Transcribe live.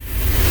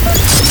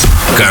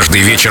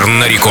Каждый вечер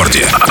на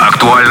рекорде.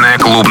 Актуальная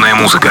клубная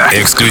музыка.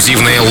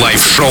 Эксклюзивные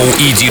лайв-шоу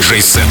и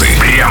диджей-сеты.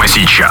 Прямо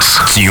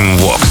сейчас. Team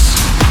Vox.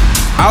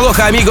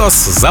 Алоха, амигос!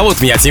 Зовут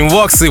меня Team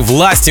Vox, и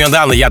властью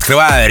недавно я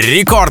открываю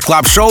Рекорд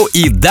Клаб Шоу,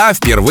 и да,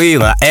 впервые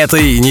на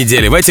этой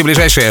неделе. В эти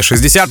ближайшие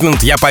 60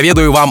 минут я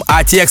поведаю вам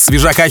о тех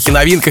свежаках и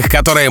новинках,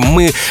 которые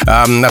мы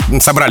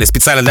собрали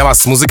специально для вас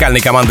с музыкальной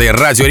командой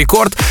Радио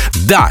Рекорд.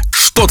 Да,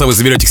 что-то вы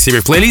заберете к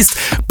себе в плейлист,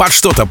 под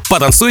что-то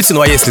потанцуйте,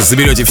 ну а если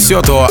заберете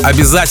все, то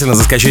обязательно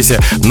заскочите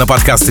на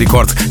подкаст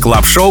Рекорд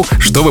Клаб Шоу,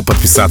 чтобы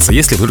подписаться,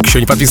 если вы только еще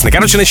не подписаны.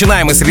 Короче,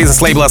 начинаем мы с релиза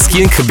с лейбла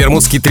Skink,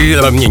 бермудский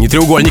не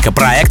треугольник, а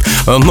проект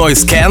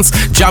Noise Cans.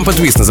 Jump and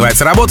Twist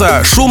называется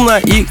работа. Шумно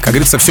и, как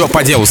говорится, все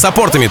по делу. С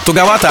аппортами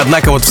туговато,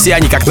 однако вот все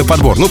они как на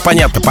подбор. Ну,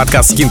 понятно,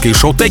 подкаст Скинка и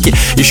Шоу-Теки,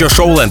 еще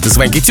Шоуленд и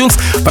Свенки Тюнс.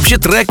 Вообще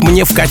трек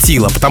мне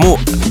вкатило, потому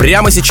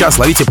прямо сейчас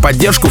ловите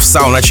поддержку в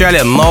самом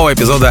начале нового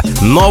эпизода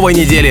новой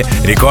недели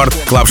Рекорд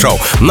Клаб Шоу.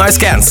 Noise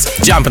Cans,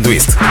 Jump and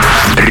Twist.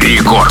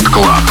 Рекорд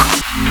Клаб.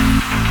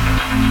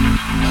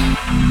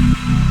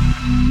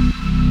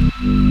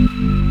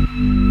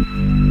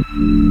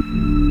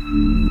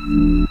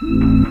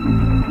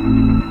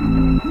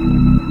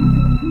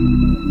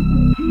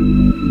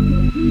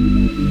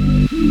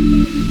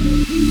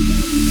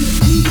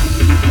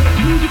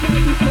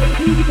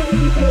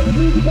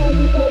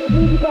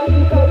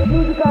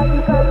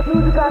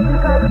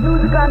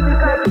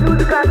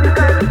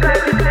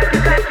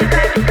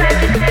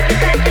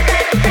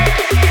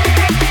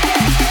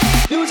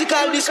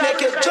 Musical, this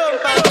make you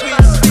jump and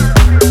twist.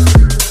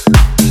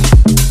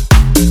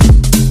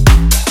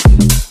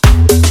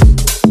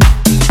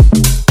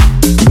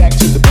 Back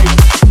to the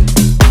bass.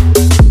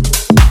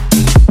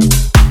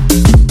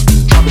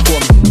 Drop it for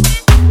me.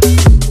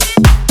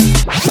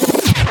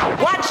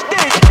 Watch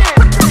this.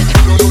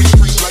 You don't know these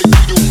streets like we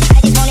do.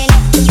 I just wanna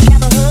know if you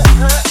have a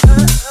hood.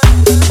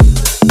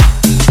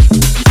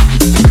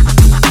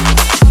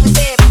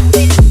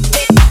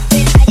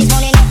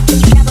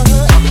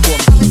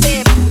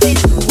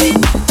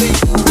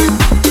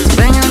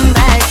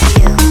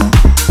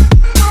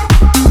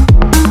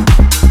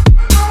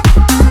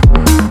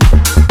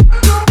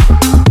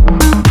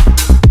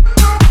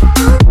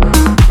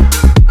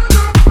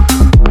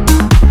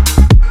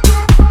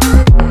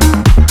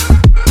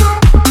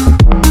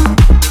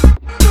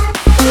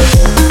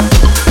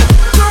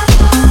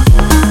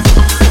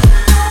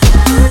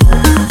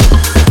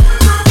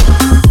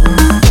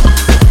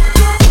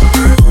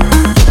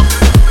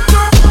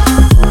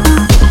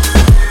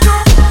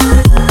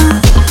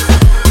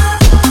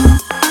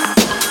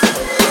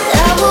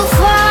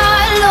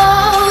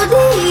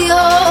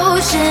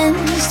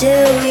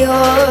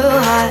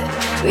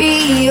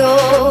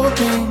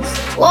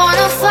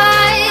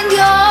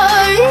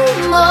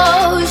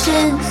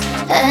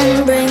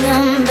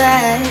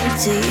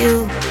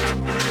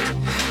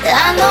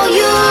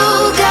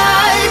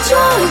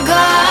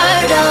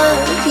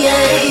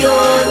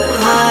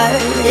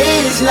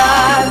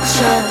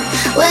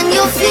 When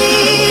your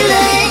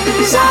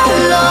feelings are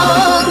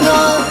long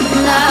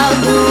gone, I'll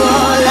do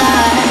all I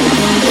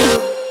can do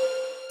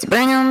to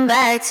bring them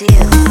back to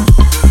you.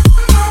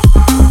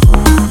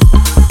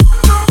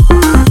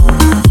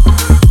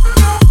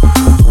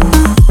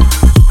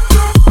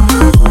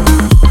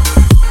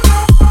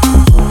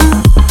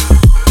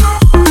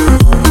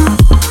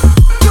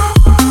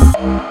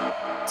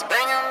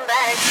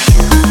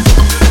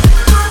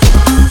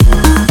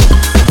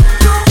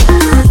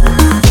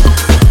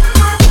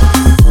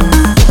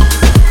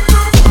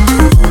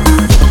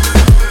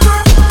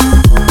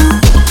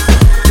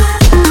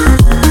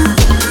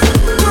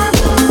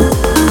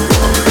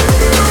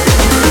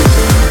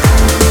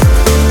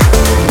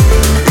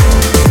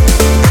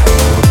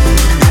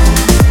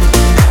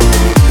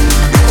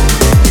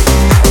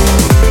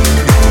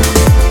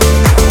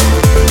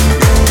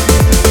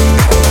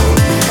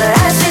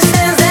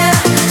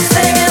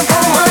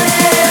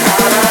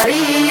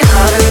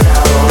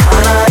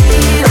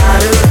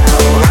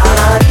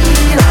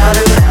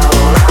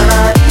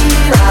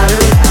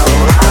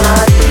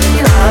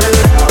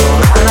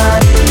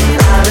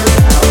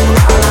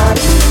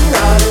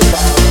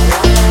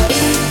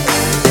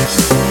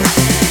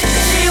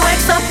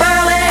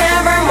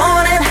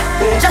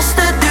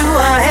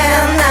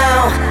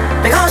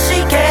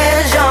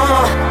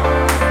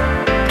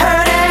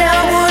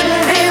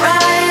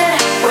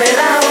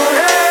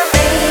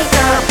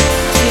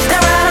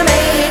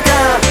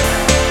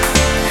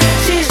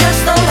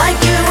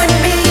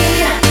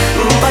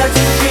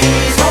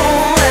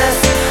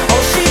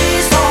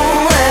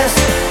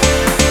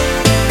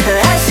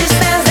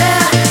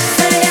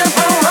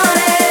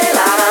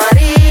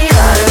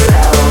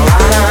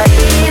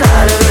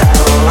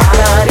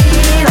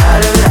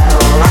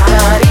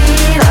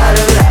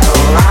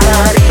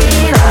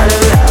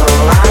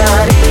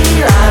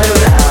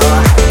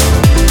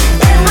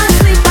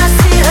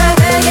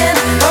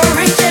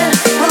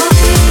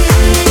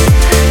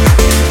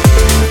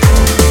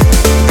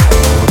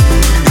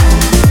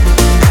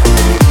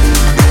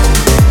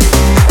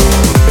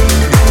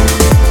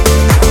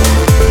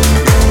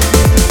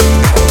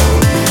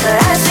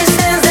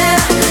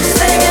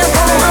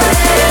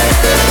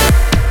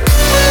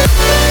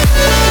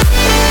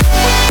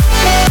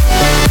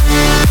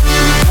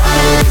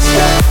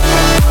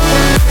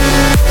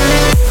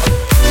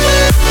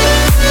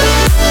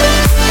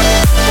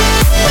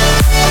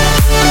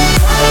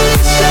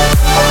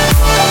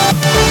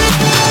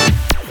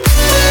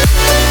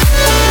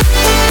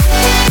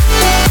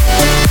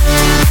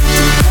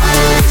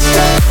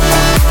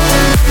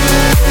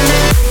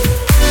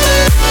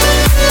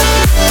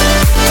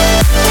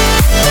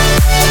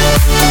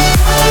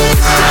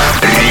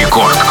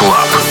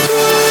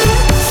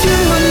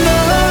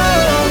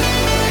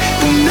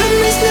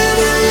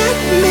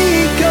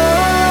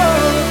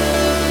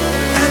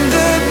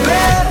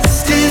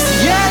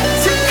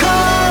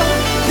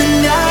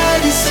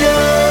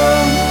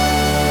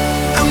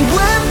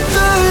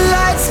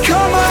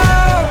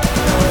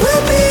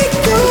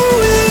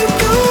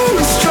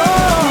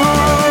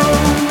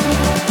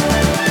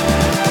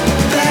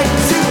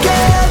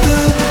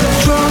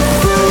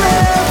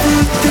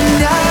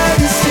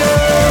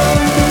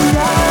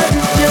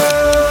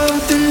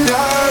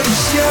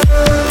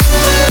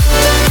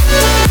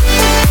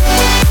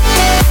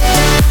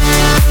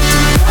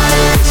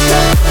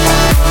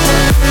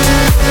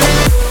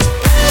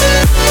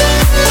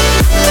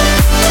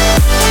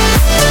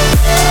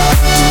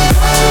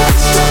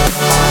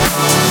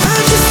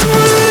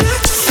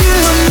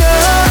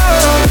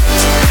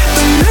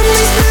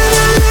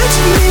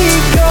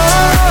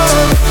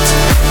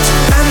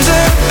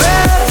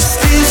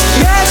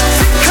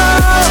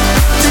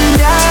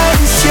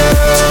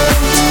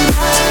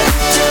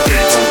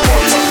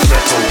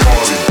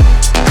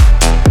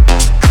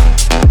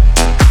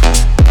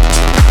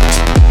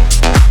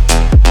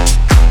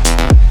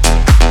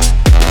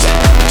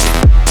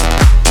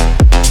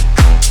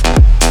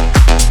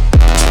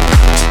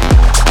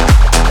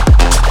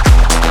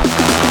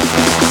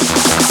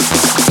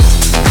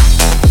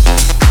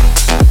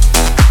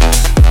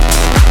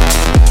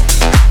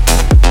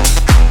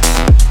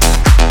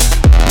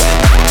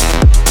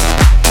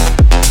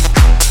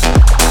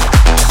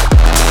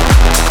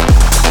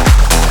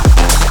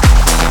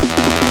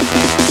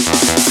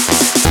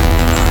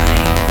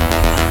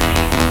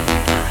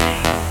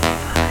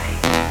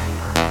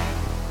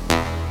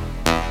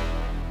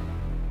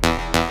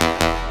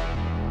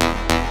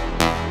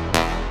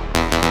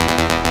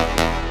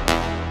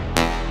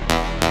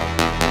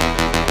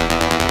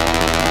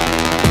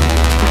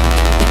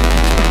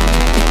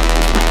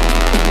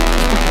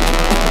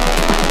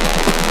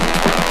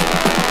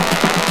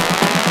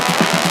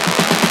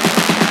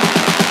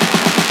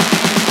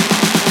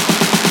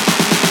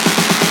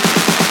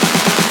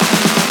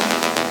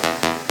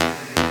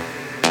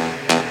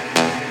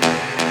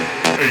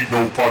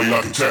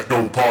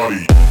 techno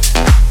party.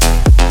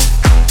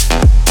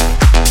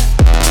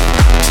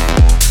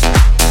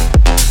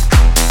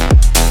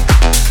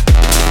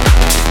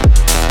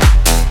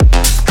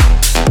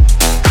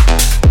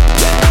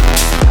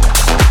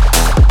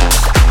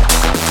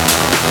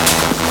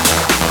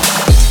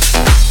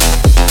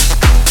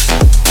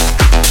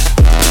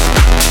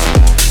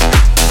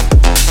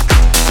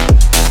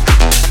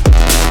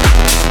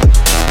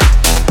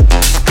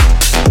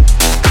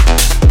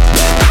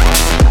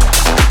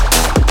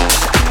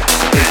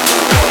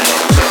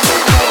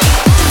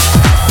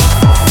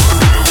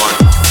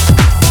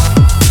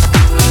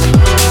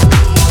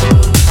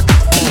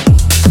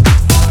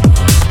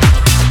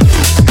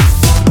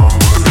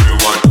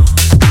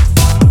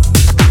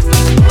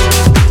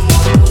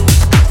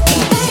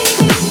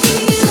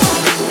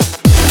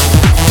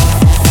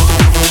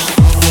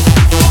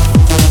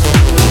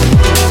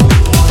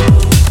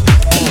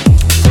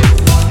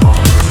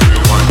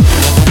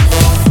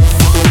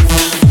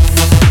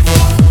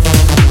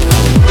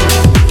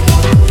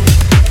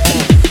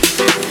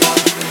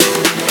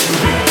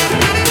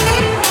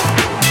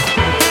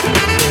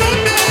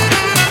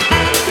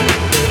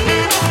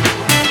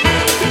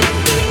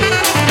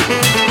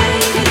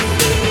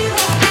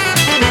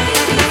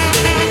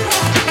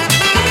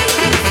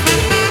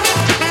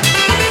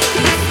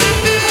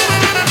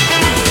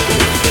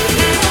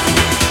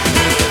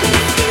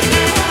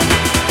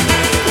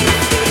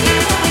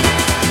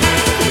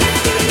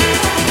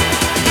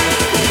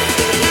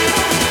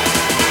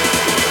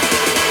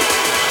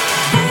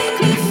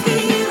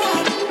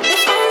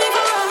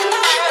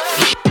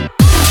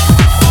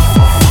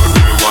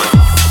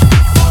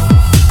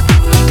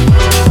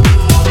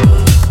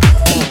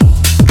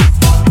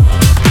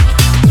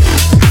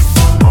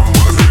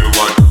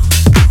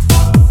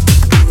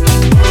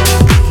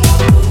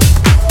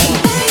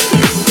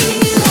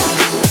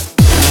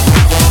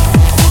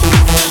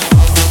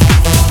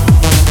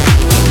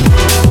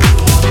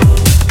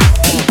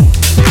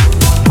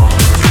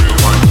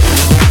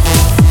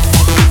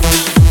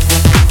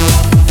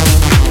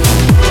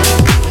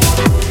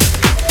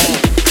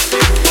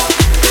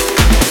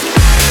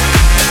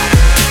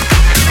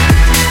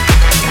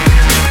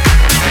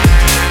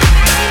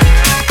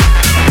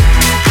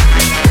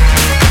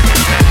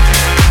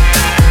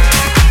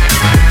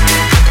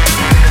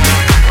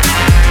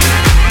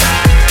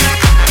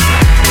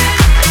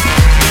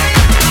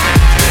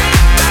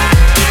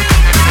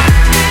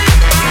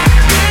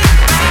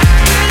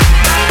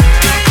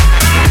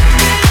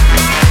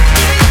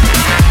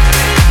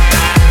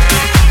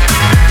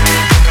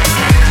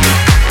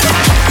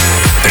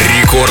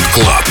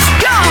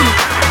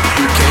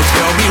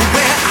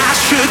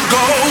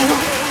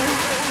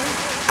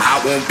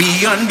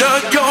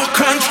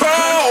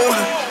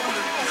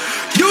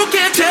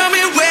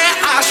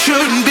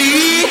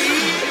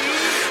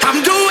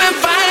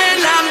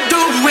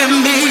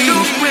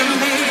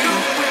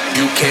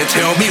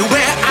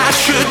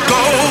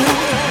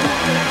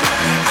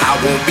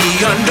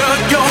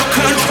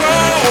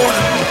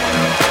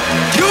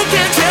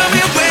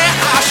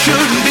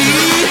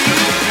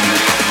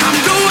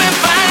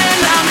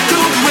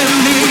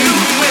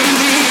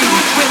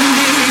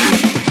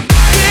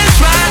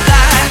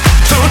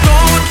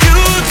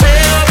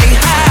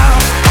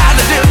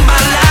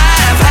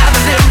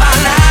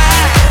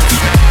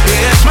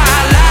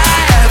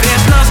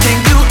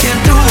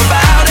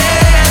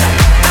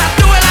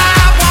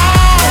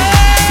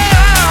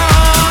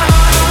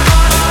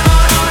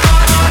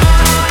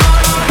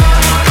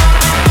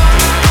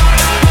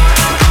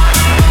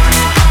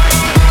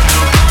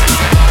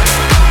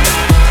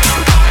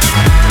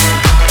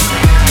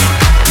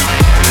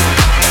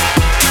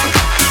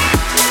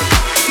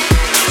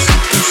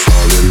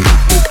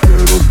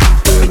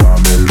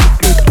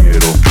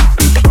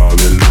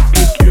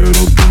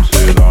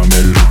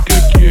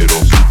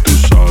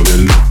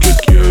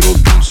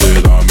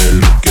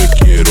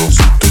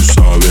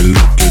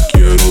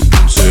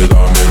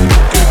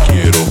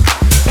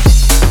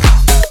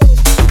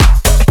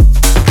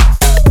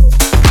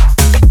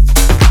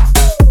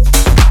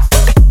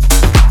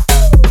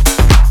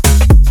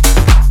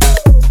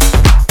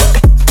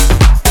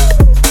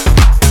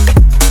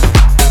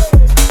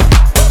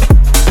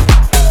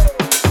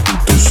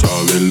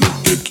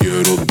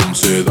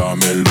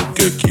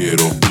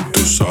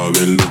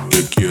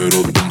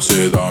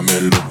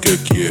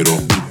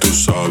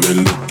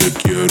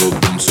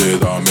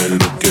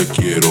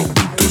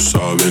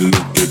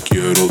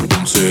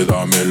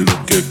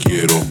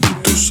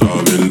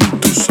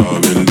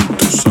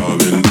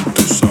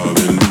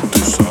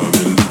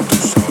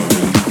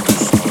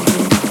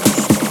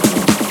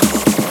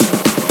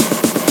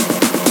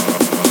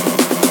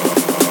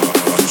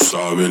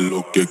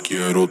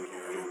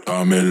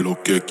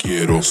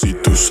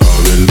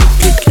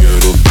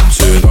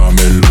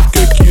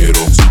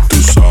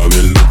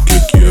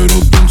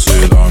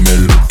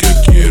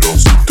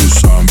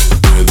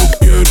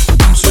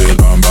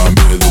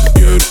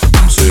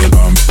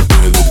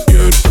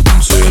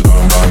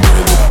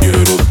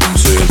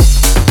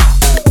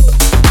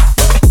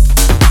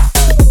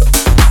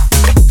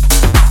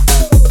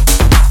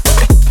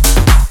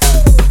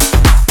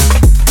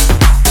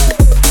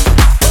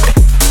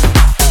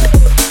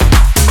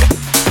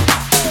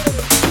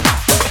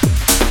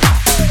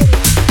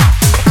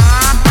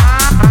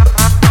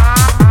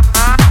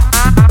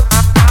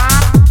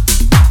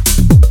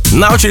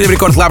 очереди в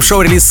Рекорд Клаб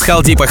Шоу релиз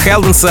Халдипа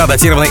Хелденса,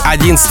 датированный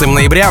 11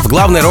 ноября. В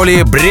главной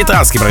роли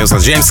британский продюсер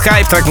Джеймс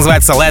Хайп. Трек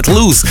называется Let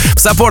Loose. В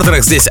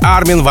саппортерах здесь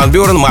Армин, Ван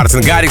Бюрен, Мартен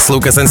Гаррикс,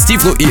 Лукас и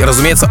Стив, ну и,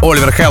 разумеется,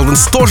 Оливер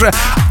Хелденс тоже.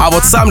 А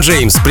вот сам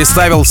Джеймс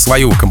представил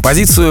свою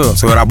композицию,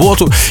 свою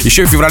работу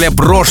еще в феврале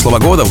прошлого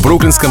года в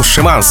бруклинском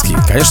Шиманске,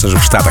 конечно же,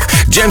 в Штатах.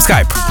 Джеймс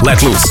Хайп, Let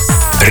Loose.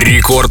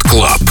 Рекорд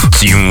Клаб,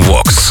 Team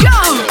Vox.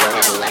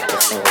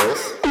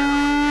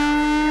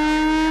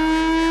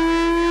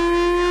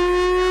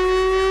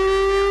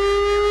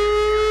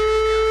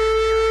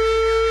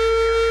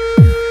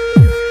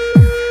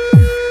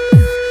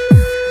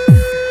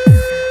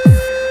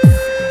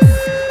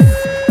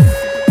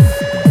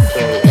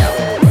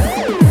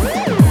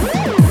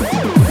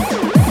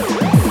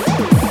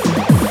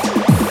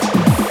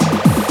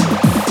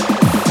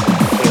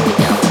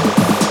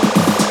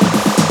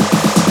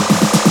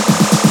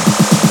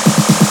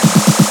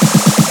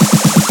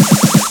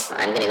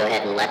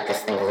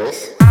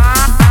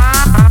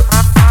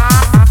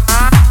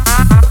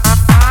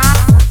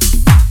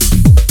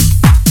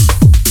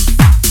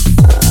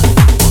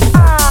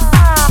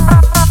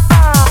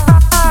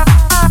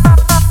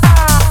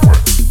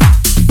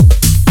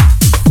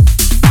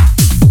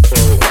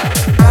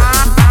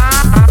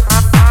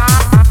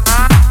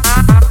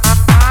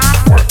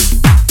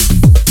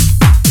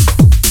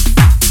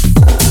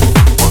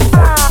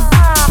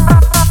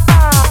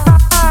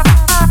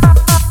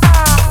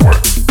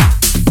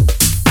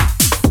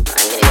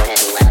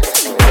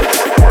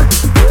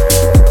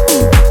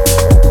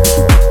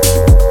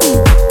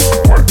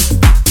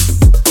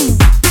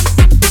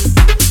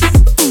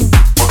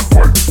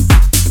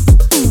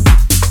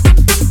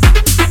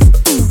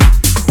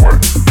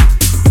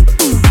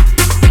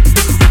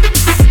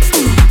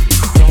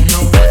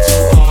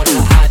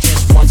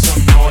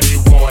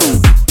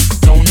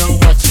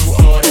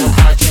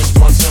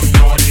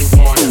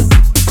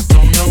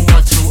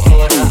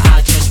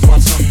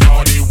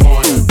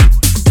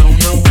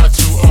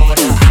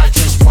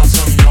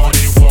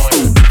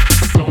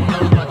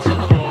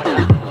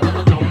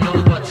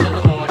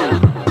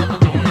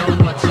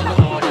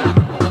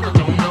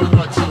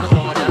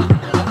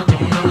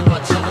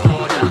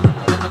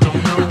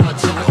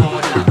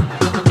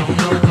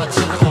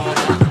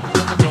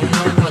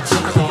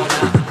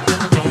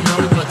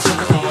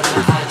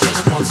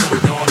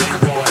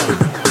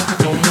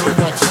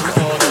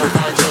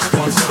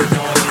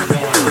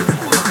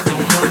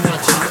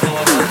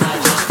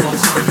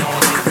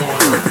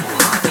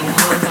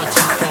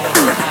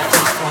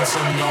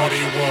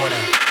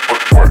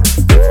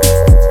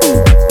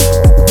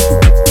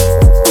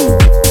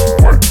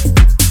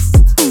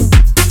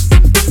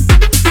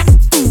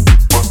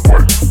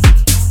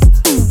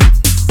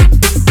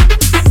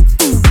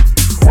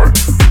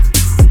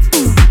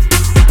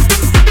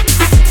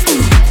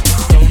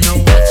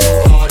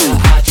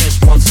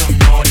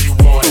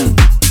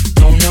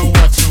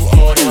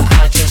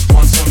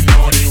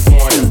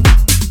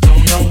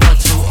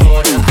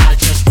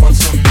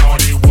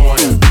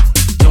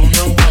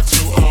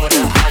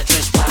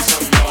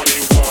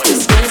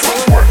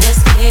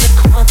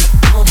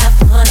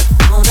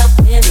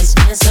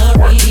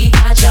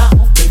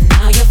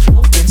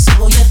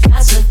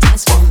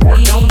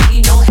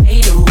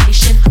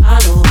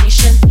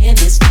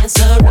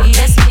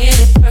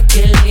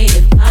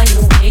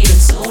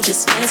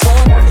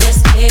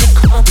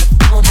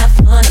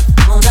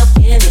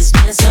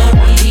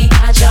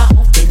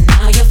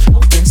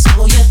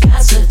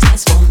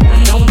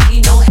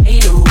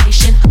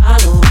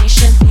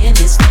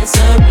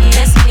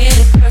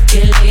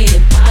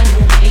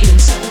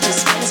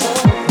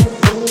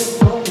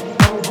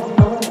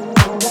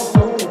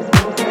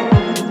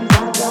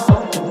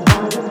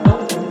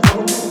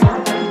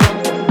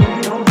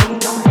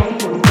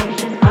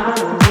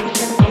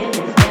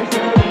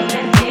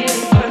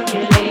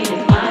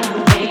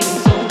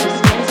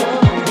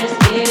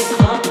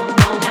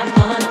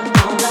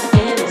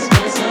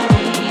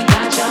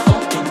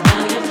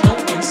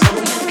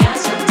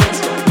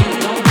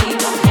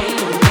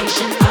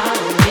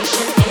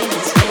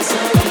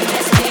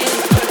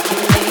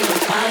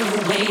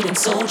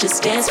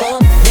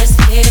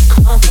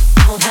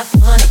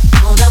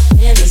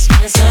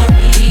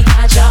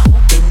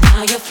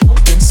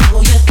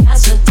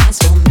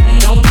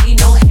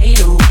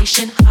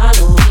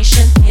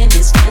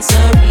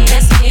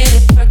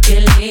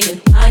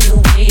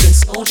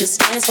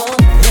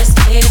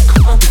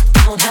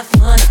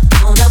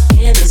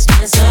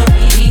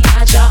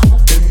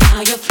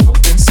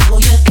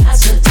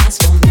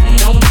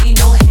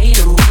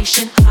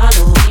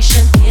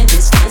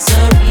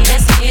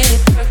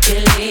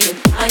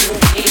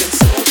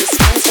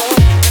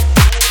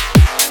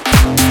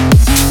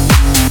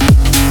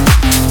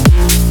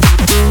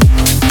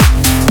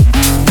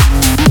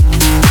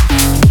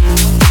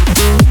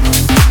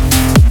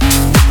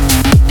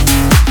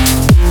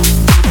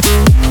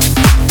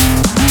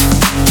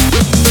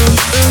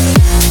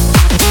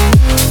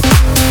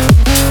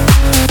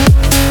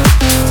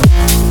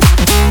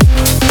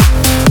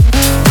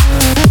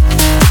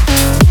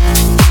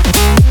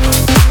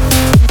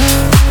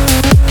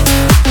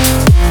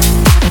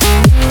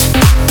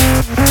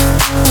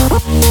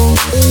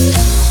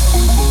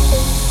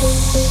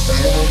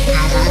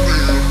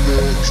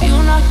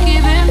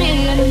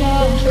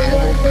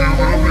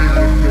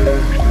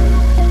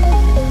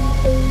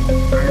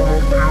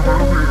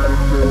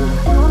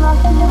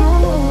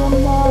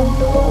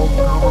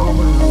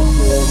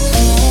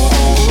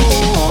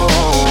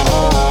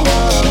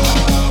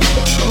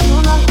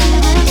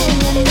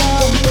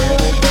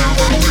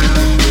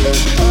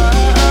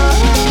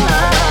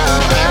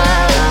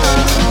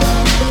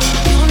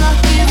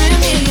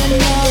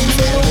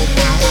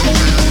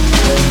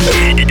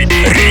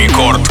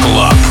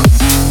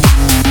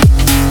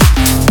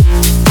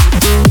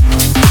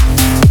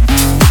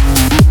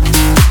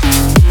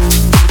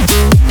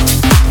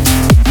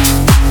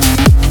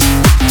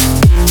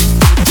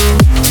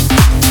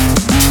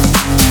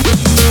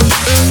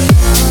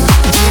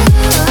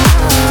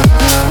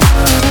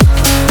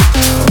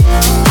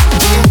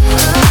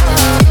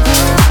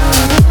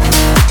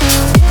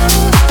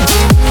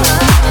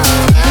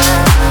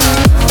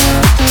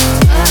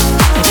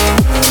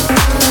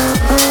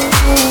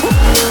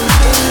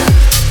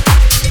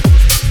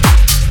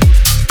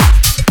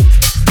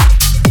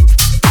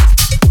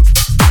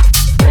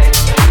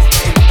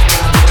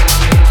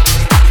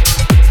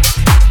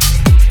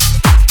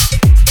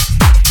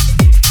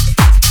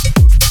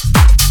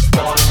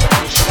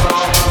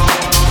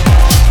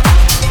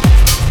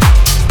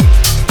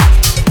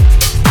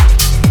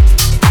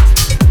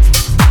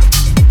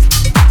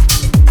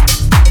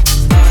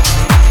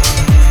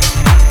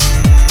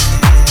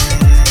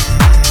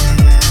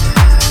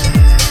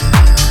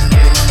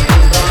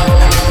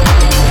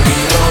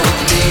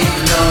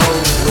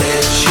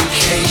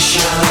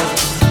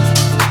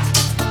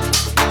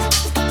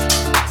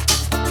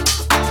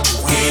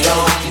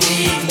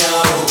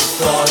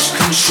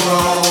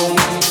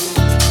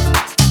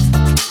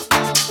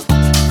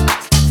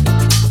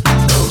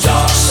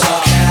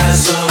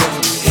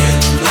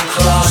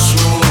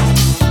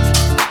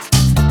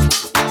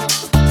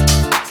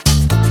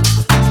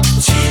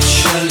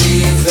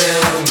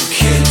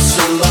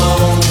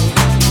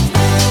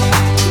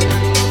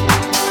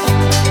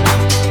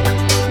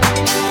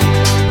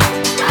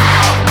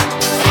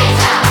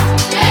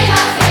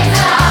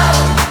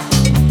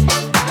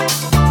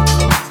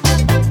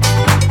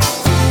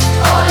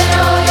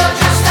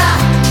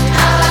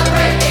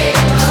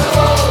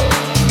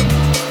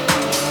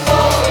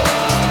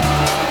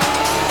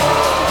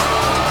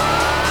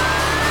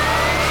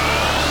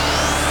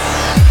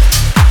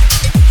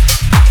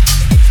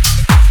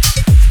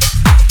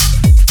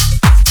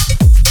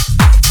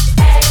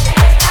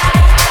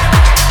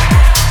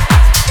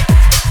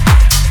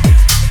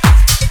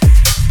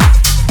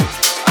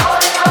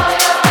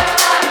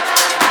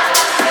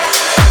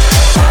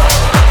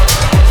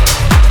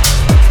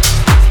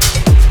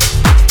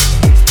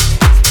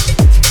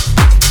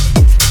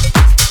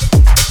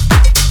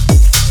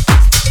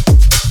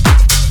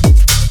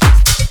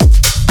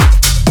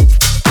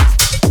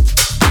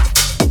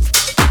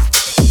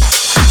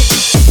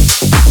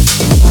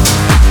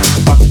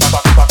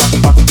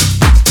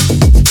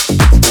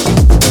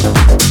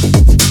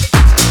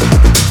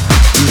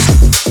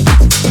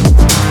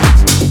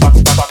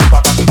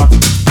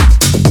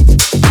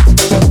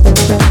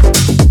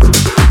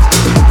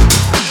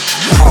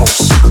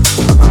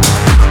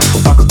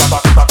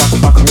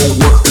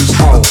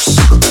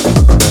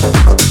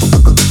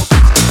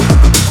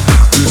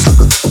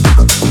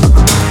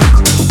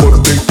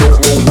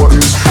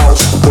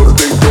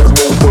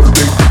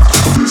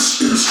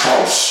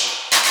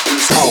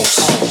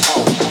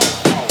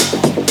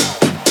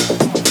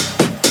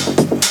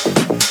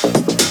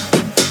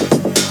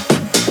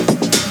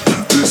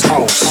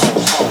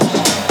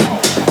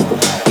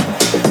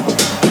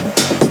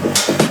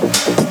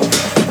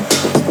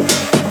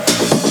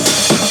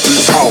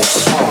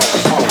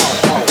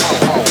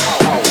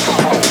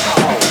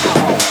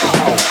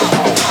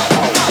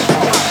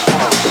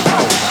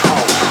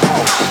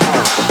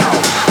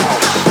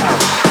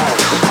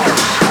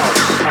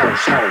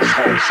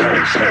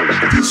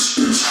 This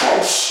is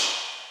house.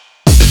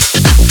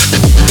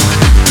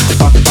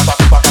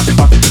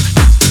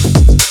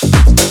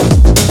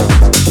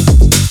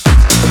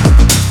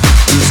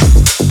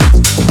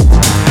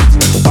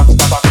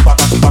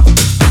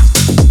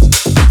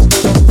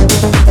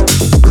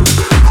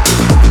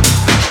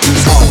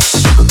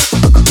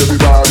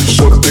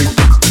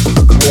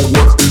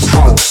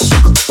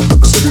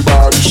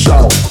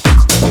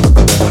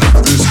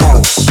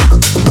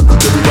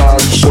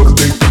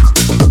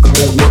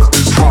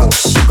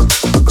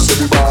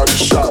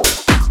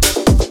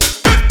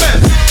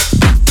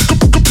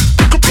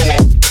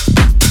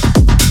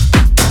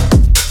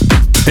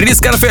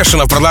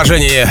 Confession в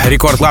продолжении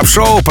Рекорд Клаб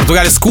Шоу.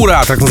 Португалец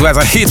Кура, так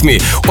называется Hit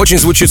Me. Очень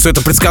звучит все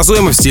это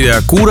предсказуемо в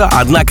стиле Кура,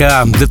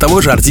 однако для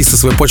того же артисты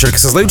свой почерк и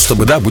создают,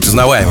 чтобы, да, быть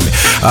узнаваемыми.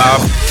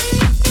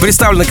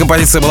 Представлена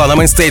композиция была на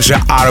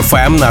мейнстейдже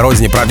RFM на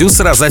родине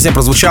продюсера, затем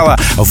прозвучала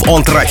в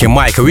он-треке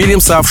Майка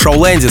Уильямса, в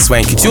шоуленде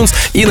Swanky Tunes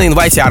и на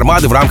инвайте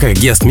Армады в рамках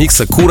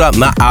гест-микса Кура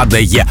на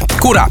ADE.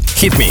 Кура,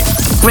 Hit Me.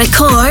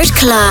 Record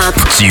Club.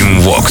 Team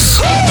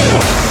Vox.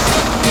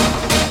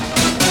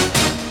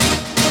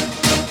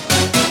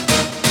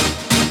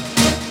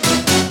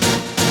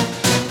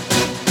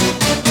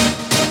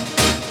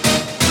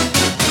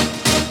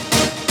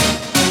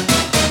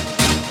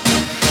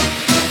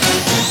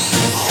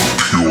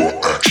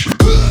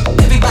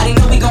 Everybody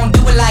know we gon' do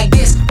it like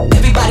this.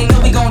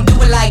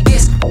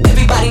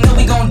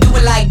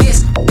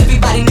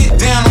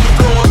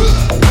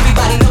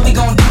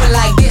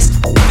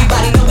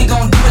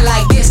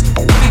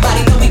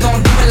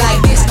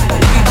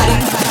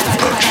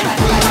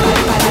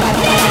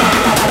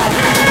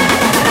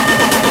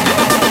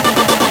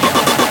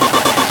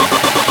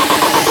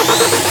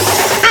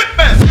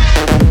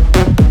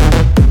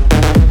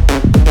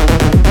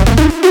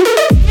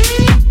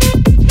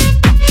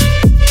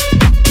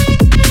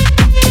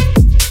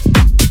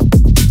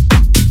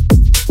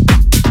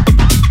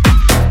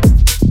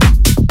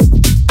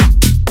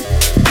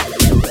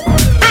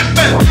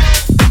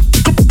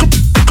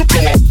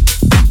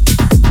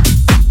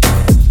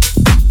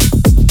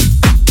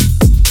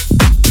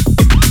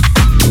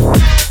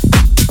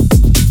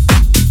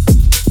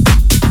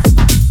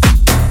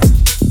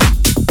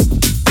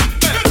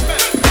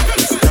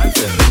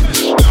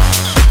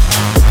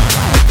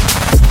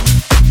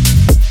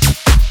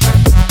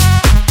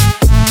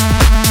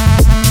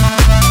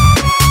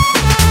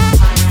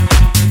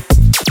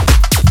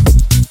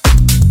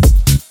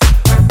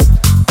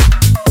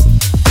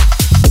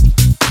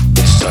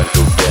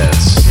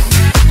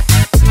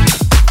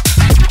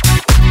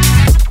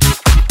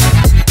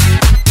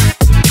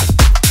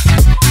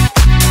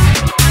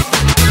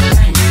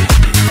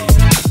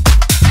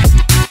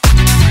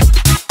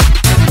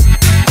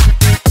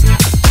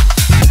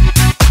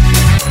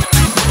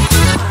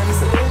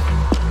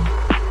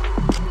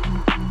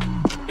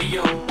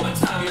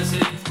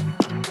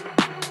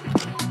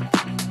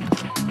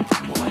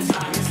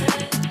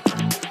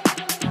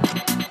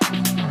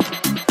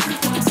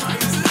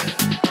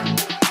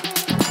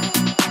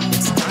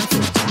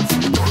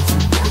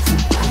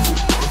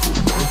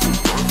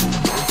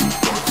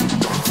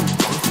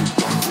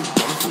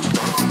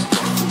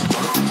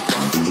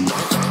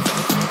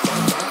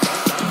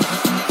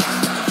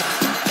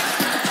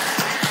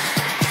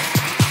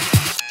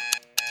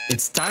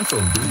 It's time for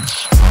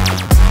Beach.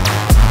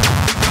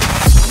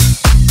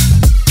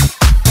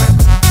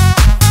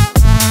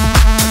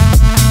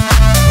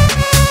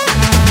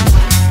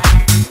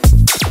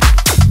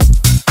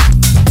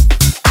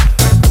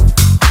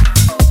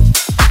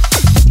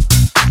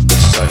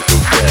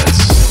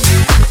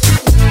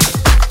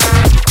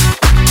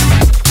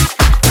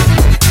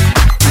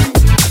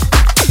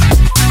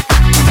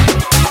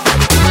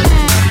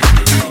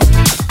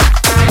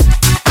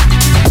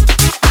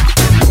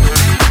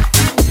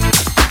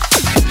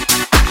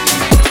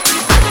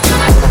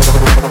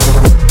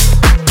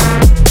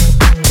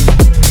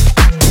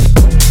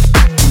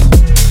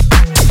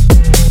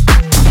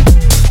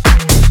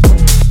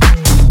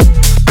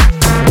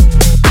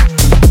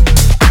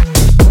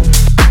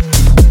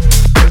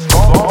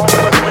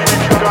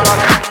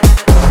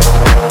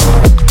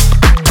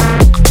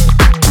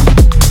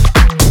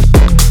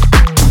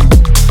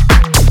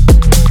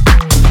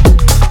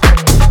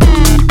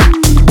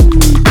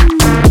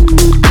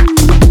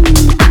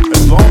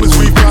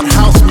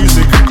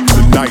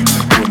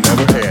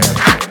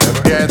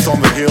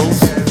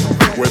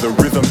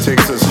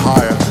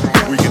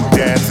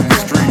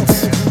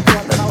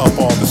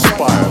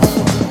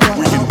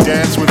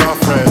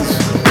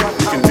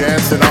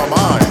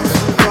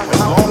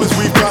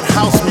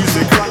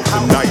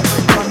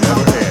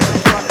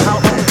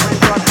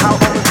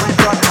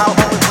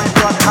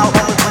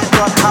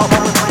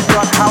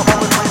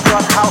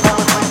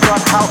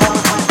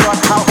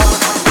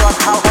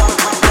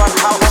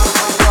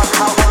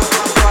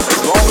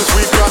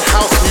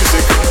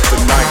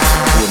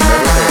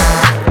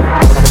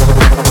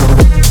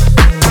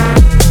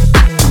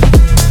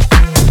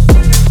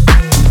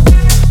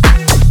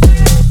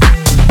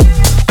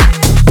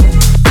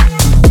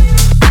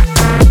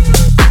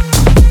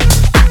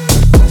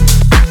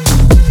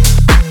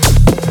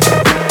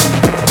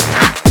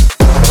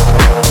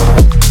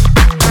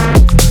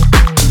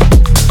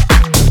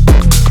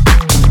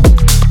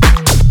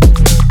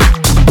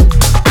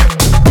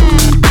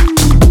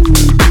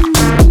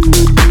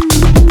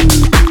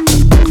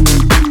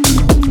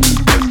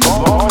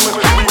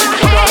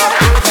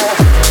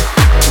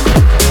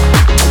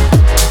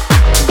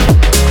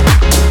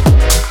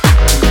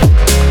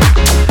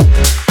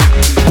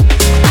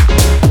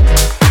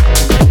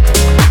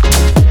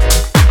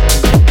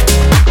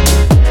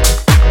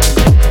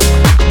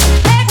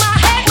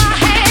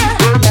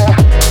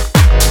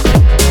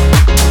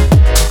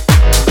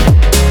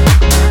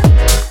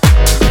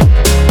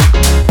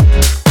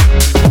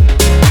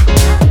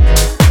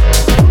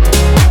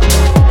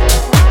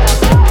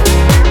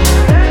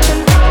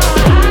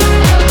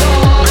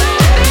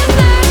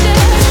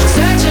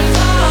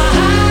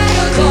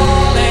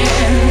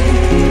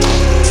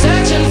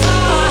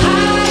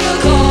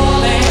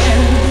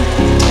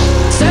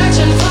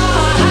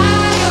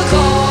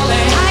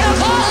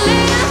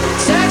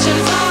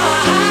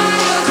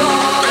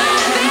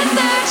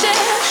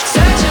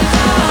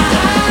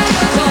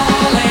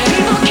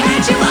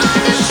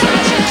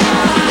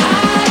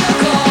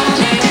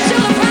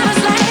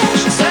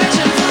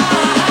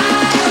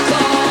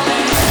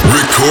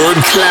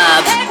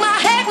 Club.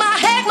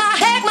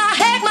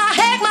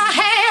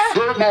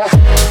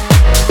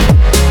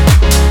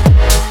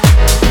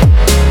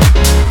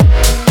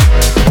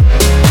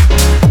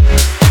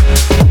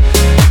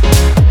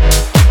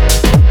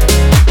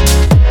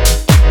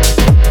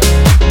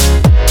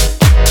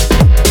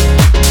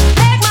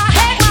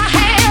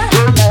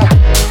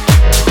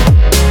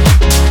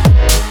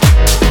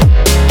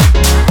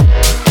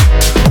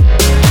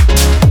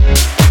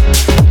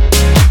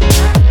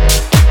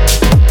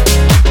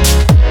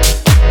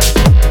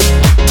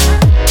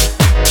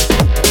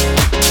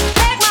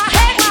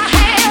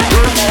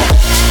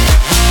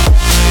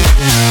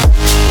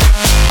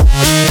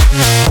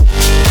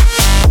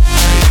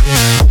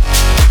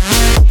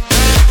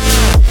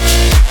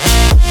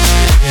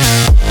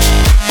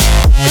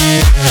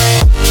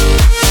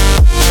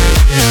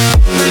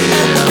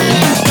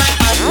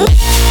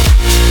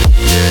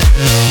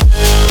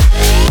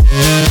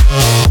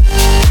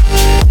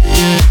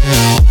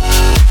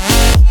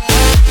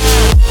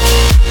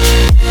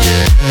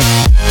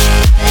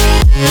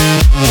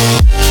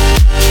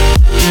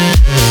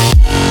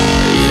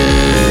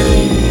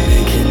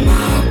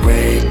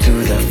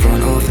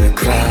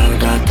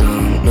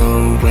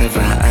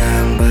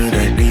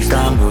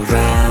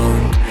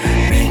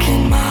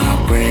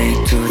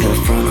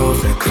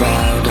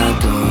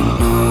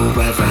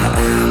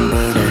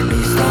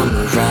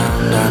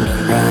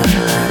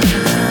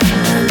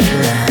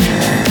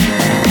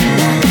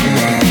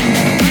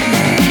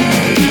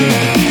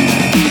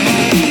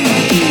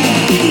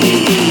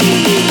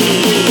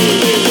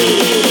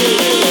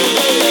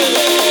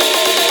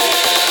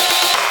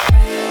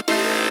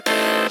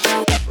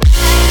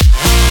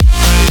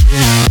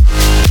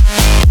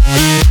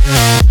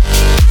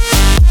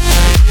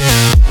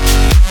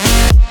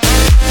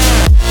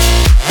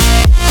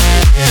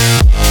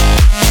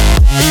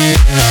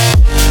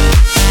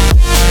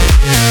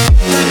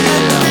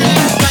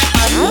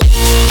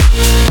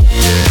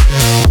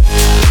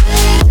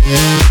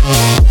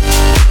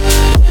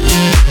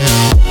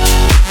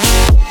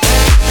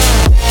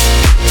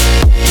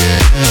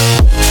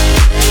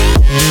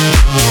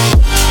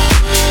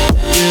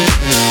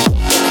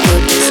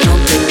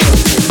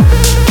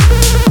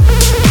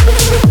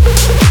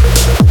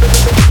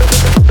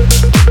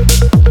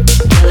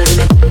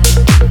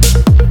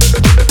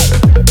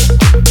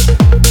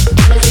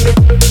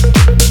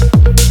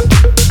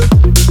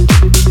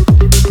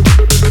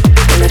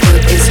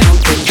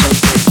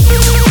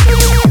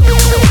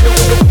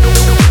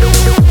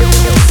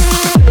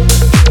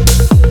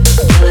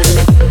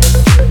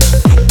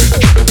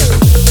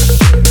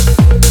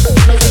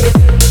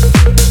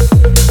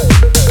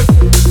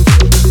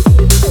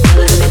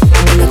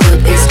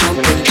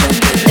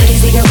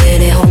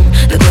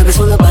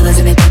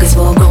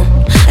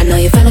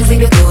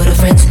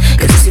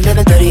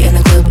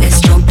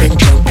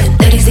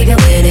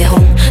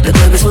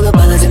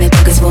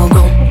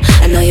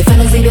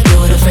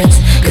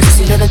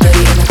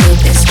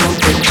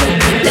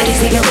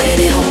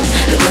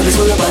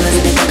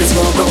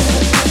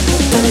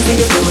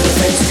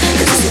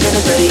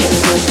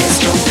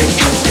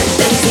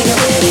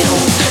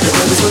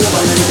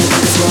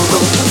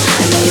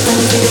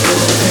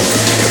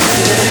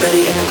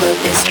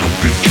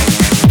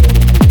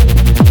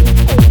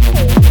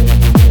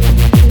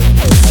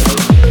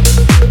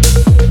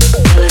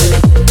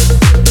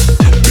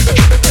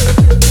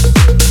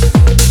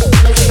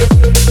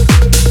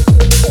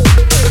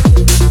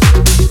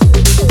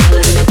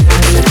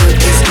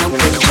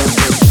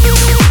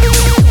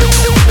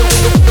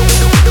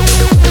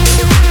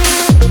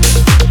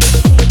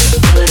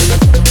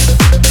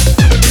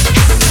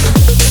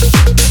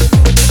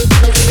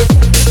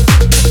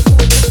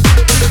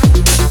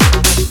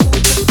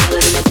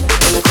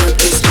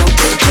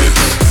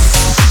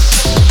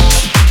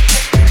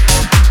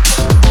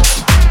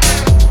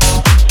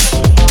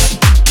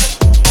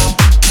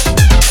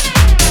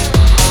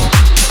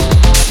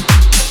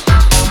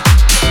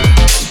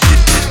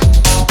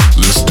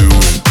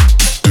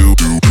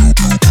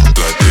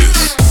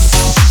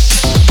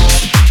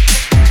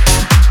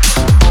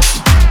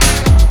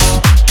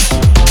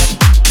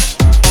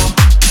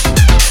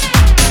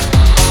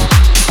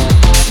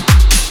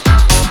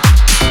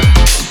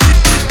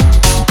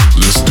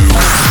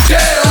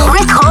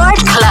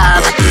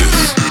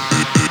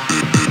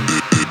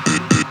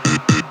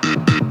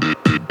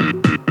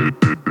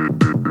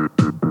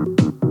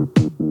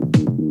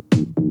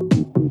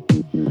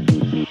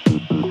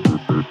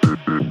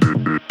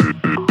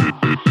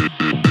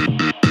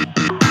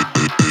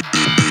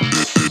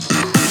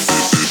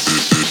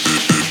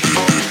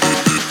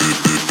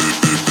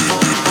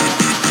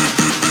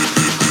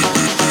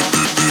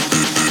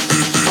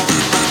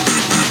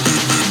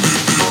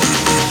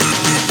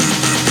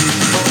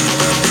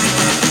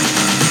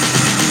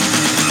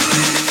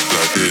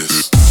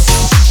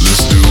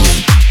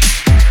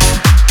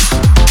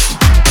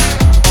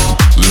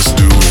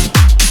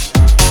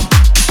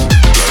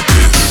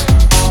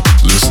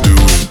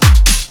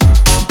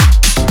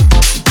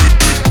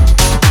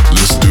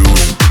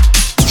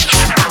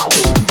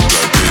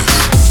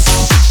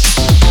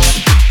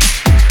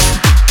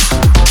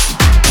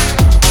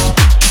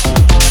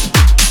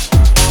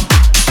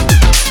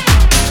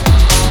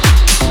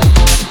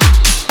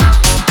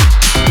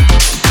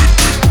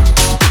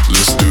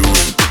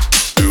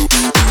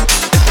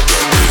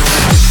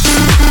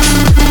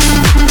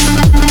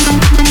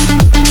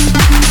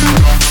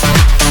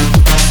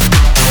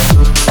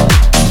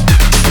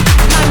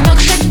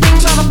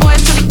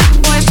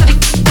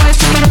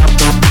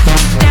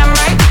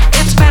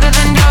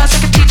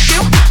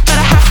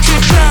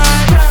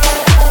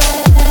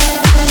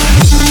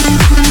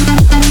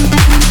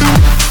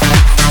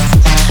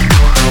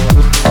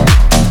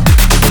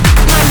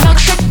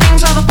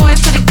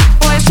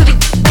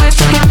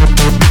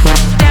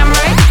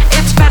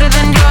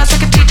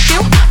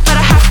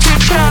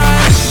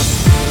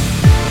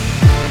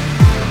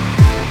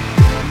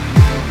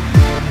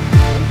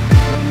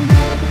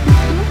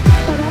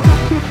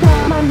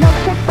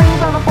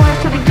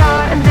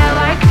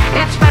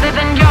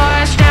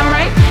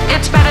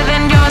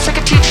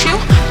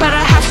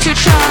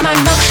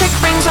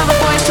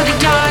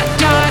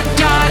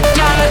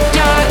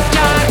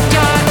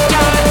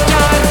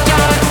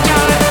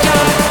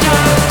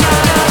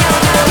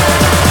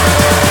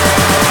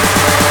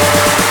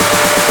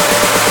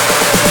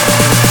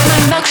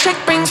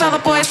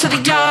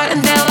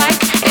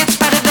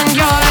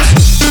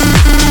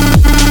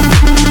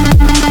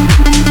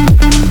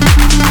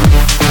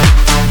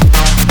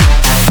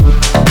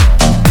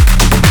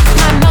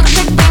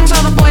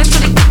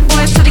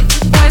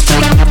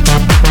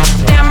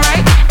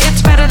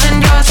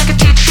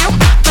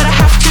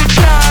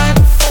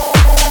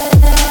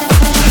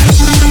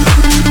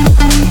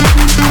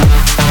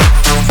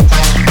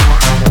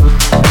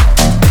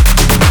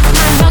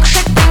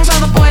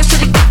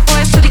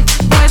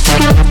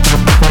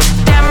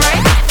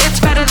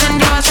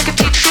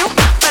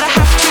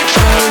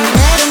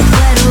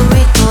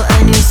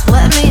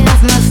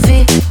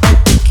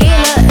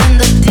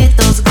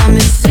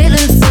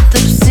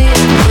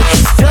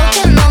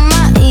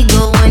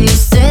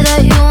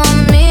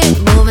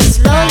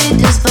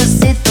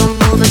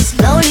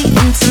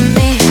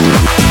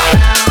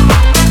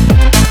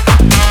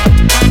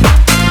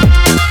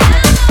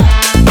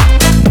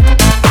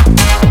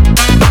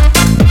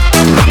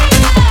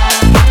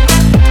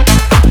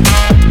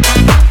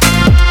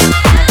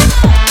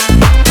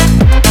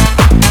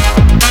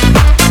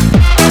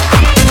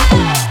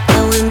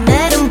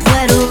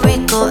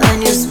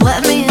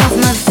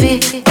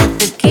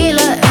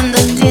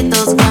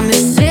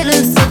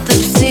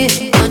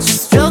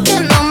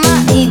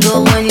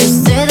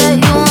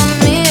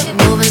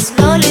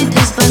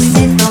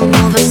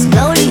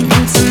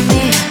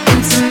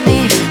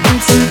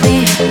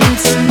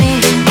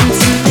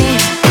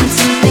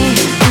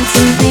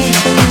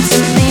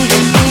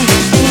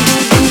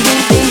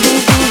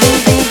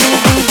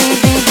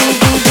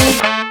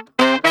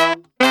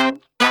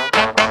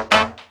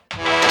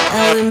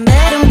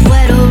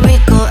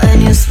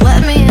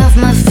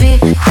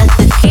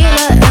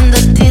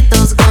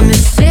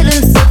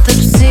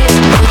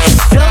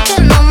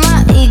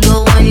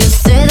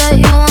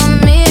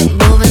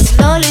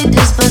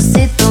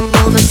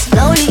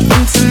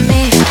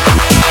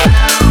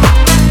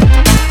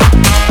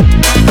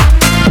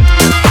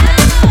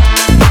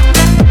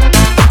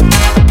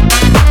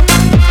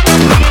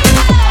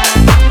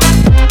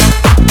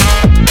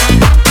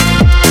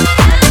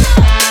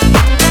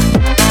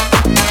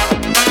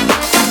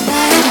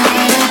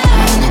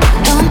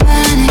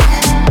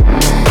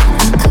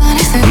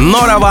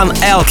 Нора Ван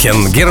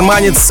Элкен,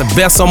 германец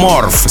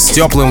Бесоморф с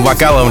теплым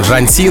вокалом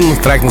Джантин.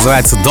 Трек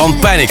называется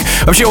Don't Panic.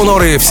 Вообще у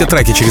Норы все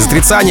треки через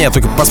отрицание,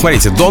 только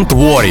посмотрите. Don't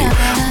Worry,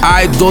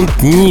 I Don't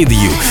Need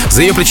You.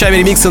 За ее плечами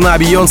ремиксы на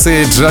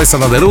Бейонсе,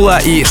 Джейсона Дерула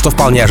и, что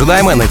вполне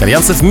ожидаемо, на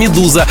итальянцев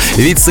Медуза.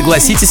 Ведь,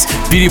 согласитесь,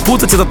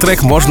 перепутать этот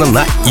трек можно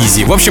на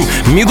изи. В общем,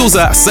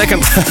 Медуза,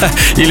 Second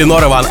или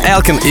Нора Ван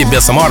Элкен и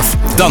Бесоморф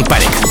Don't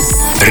Panic.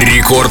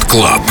 Рекорд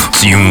Клаб.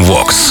 Team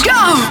Vox.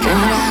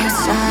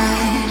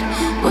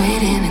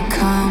 Waiting to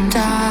calm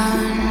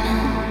down.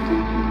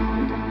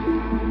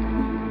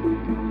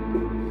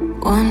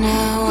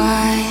 Wonder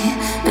why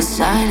the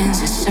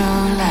silence is so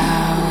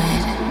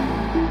loud.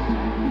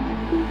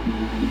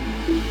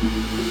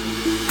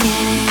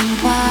 Getting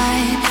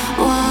by,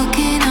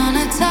 walking on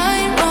a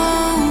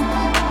tightrope.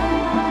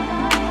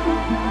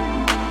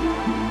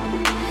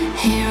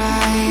 Here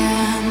I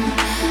am,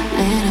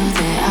 little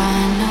did I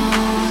know.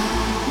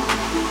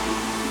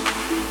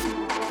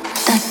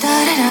 Da da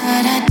da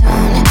da da.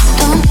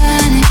 Don't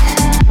panic,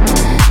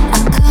 I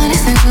got it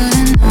through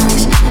the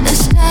noise. The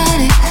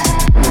static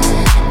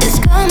is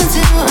coming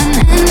to an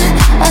end.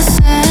 I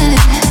said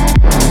it.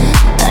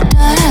 Da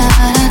da da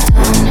da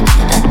don't,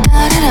 da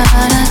da da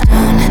da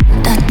don't,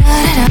 da da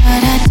da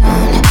da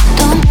don't.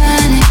 Don't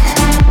panic,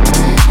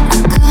 I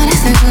got it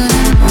through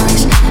the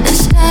noise. The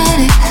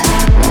static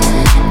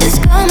is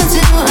coming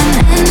to an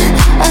end.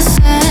 I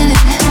said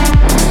it.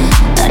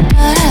 Da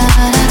da da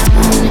da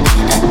don't,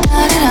 da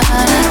da da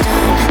da don't.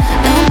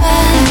 Don't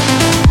panic.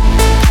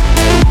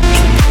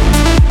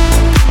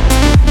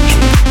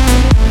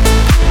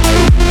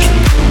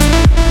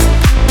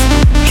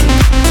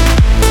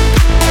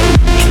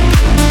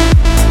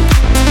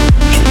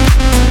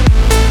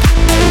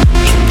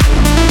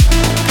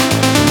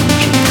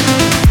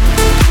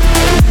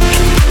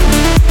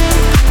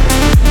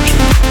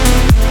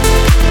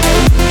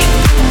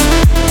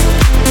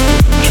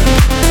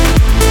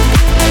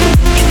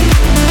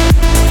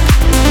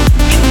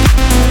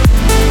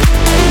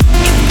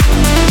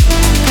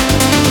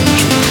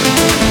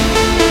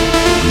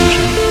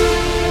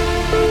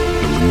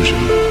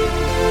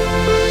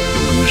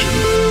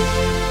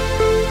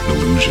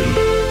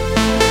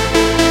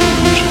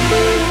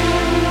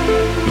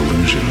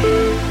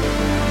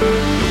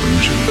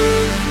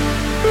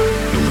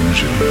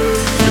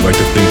 We like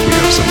to think we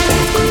have some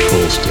form of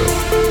control still,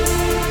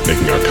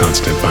 making our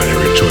constant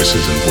binary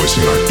choices and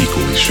voicing our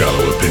equally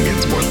shallow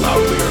opinions more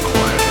loudly or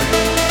quietly.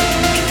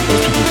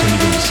 Most people can't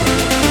even decide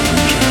what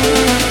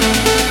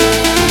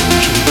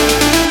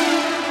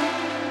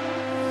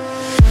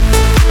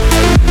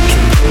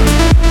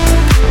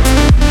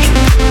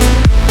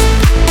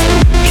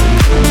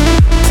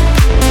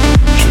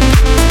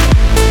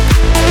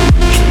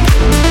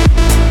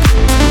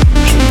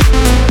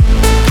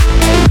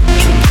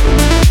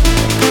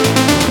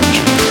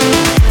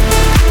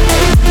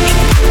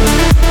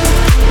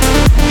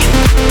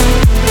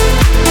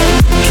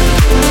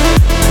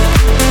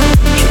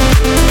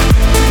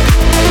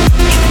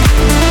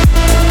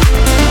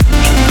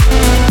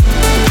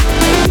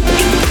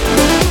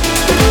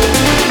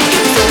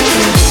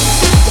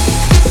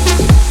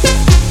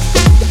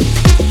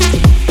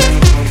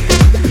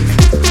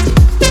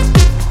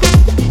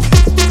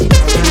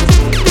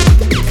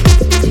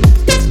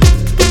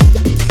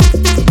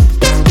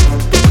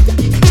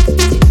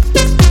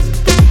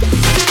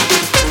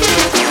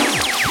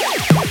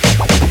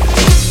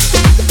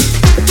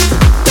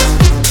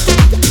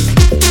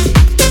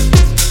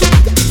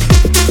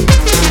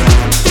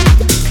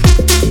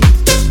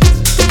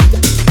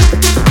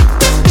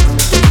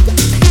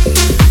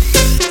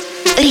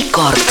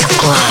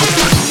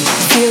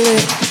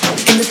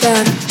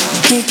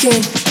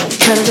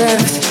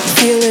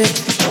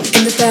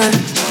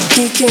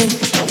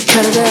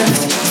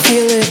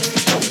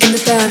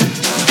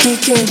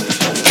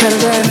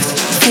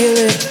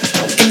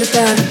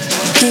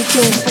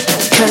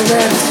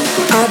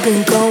I've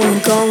been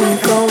going,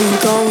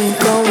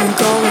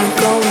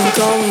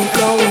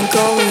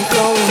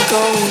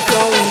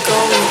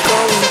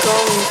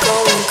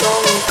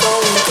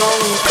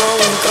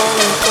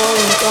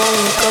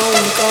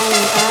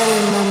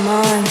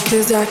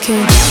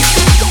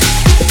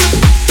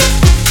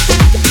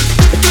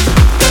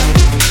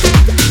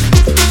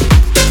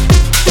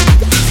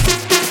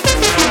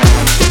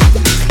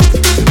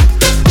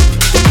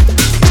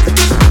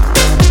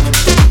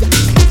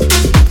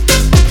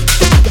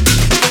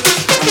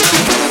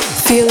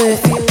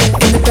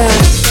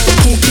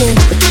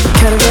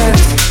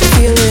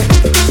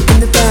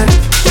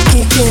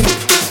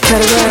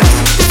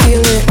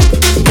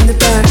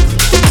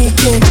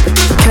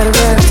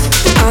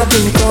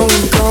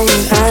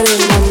 out of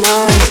my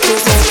mind.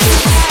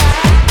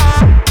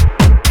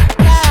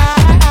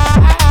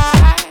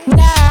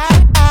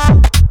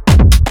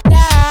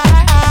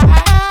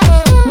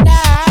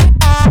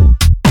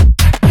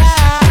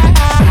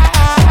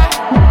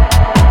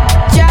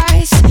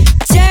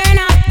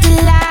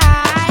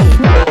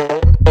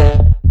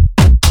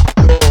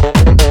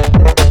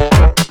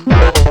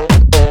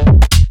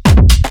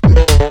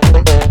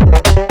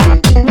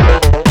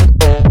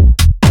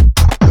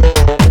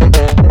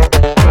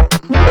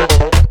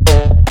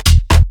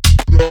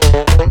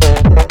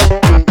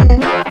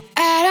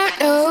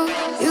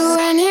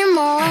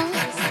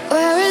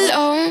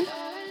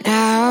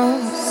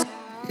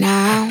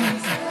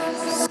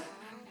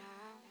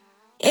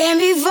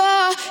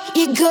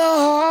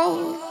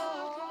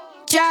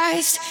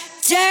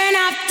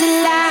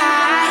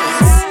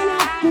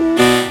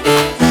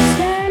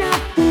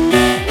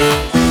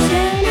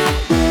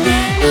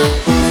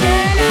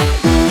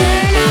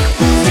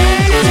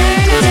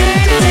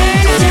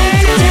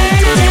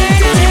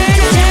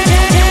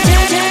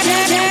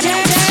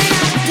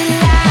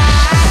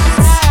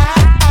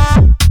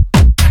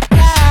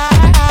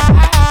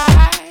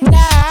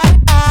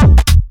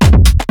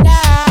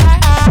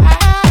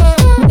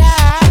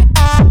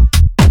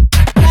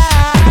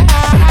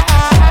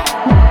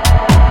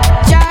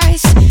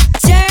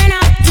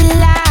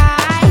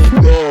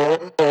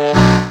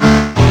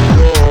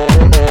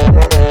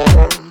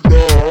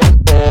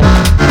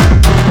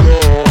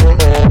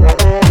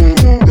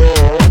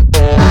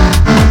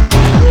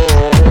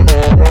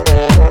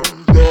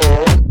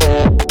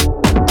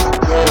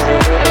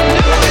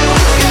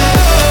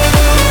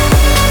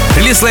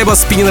 с лейбла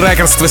Spinning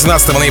Records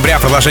 18 ноября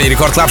продолжение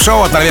Рекорд Клаб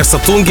Шоу от норвежца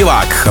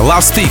Тунгевак.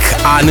 Love Speak,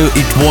 I Knew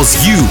It Was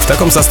You. В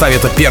таком составе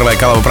это первая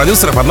коллаба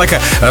продюсеров,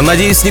 однако,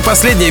 надеюсь, не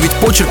последняя, ведь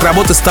почерк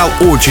работы стал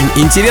очень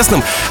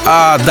интересным.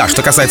 Да,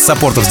 что касается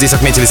саппортов, здесь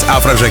отметились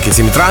Афроджек и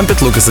Тимми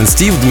Трампет, Лукас и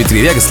Стив,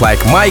 Дмитрий Вегас,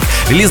 Like Mike,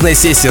 релизная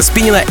сессия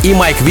Спиннина и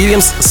Майк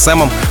Вильямс с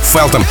Сэмом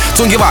Фелтом.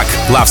 Тунгевак,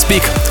 Love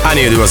Speak, I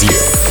Knew It Was You.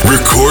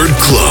 Record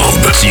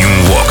Club. Team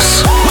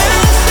Vox.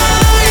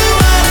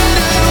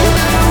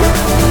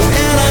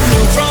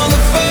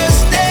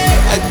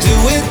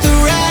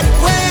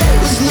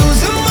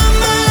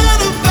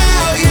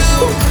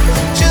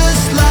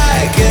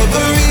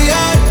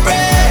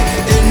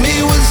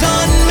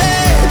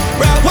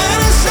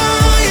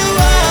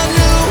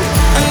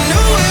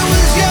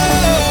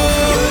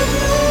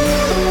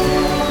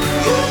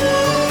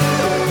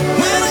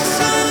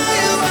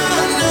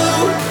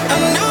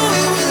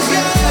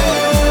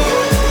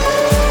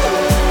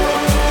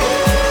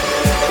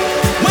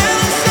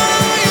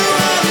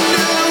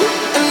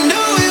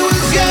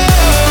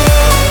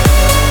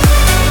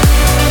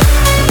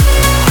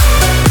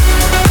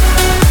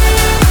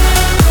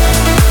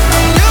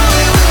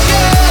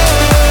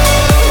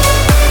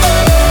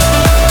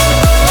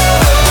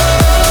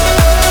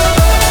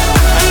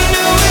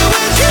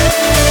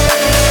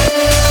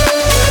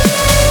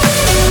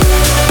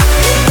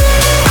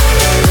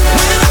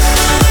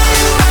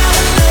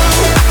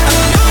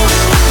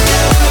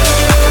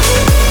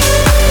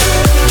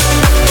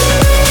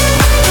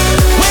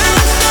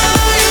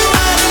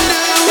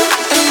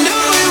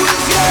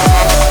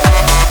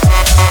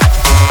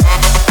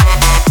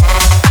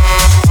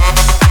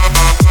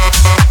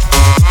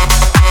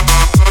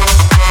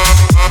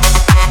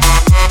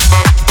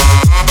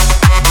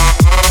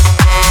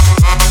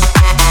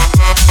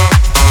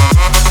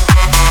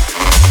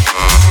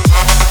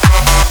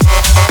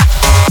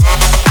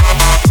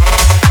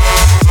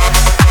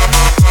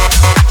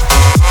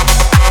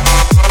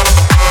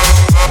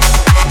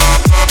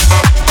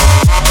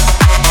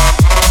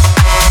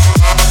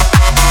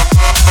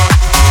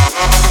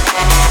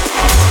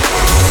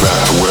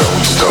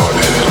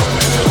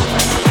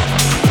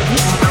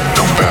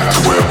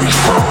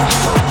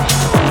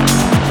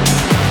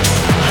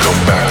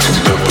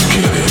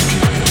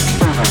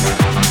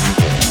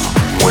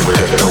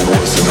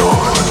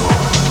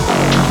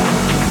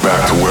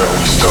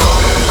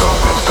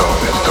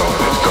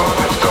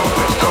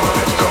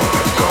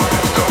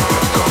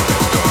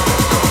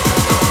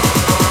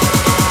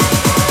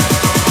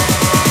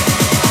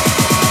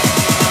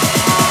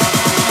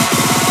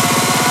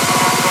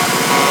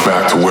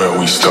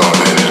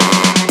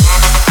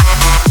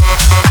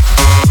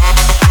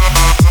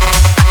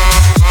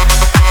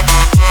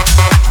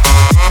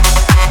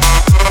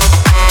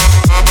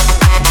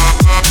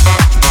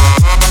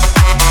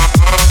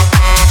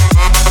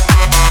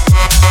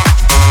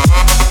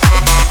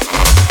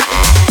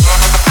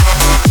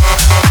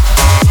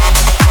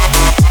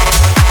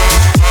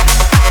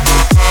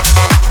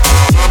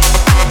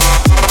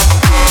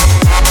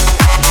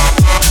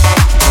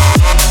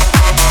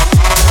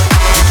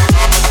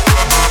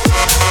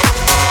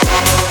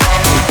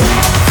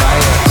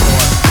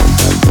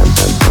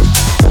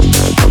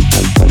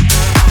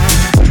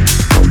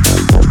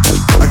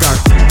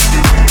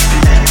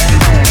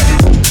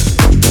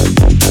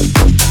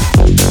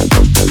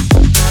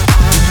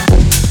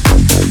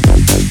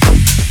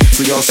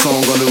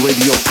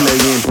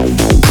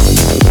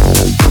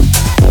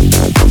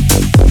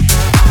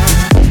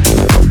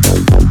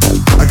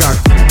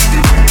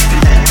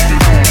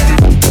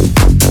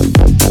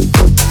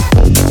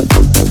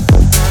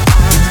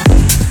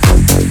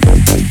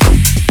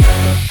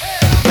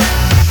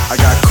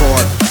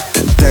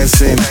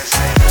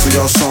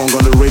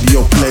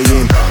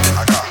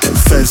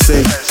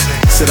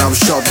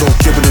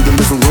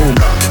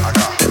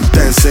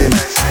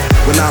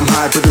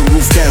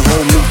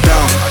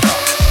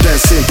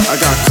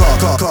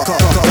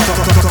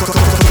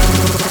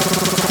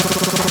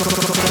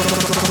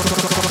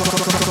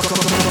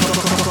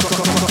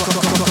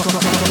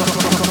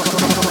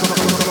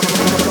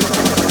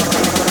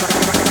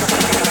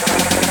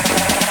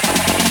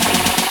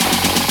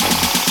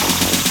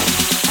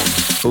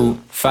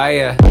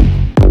 Fire.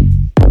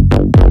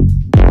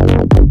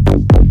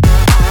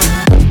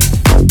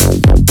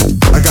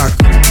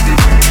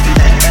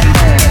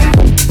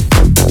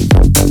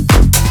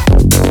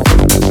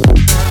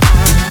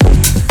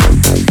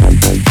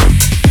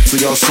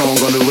 Your song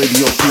on the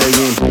radio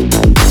playing.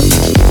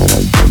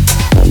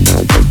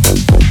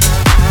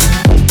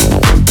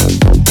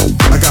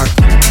 I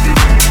got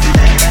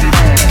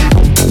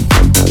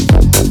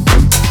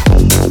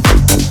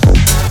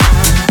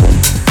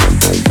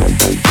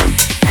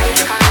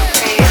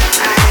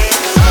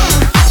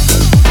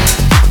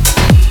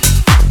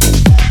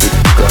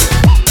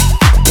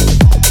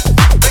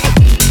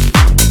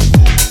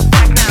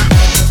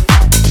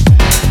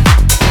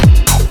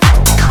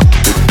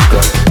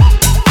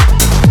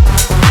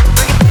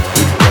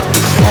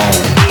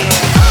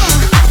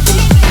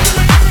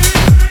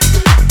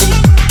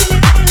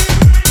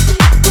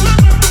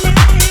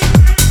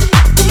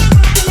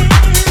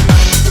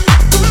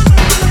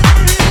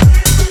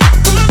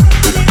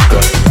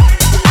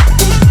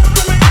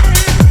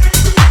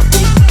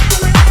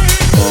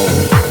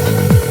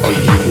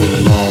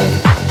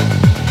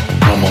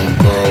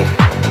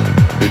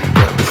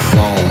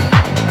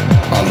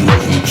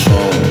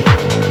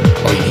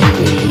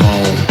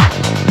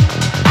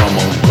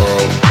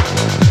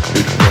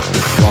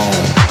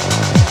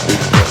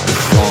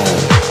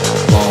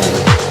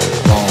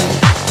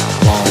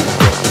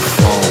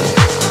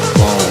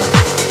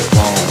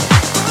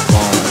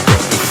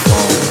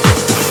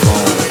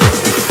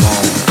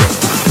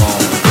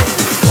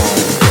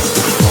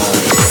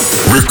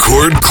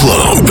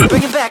Club.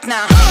 Bring it back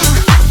now.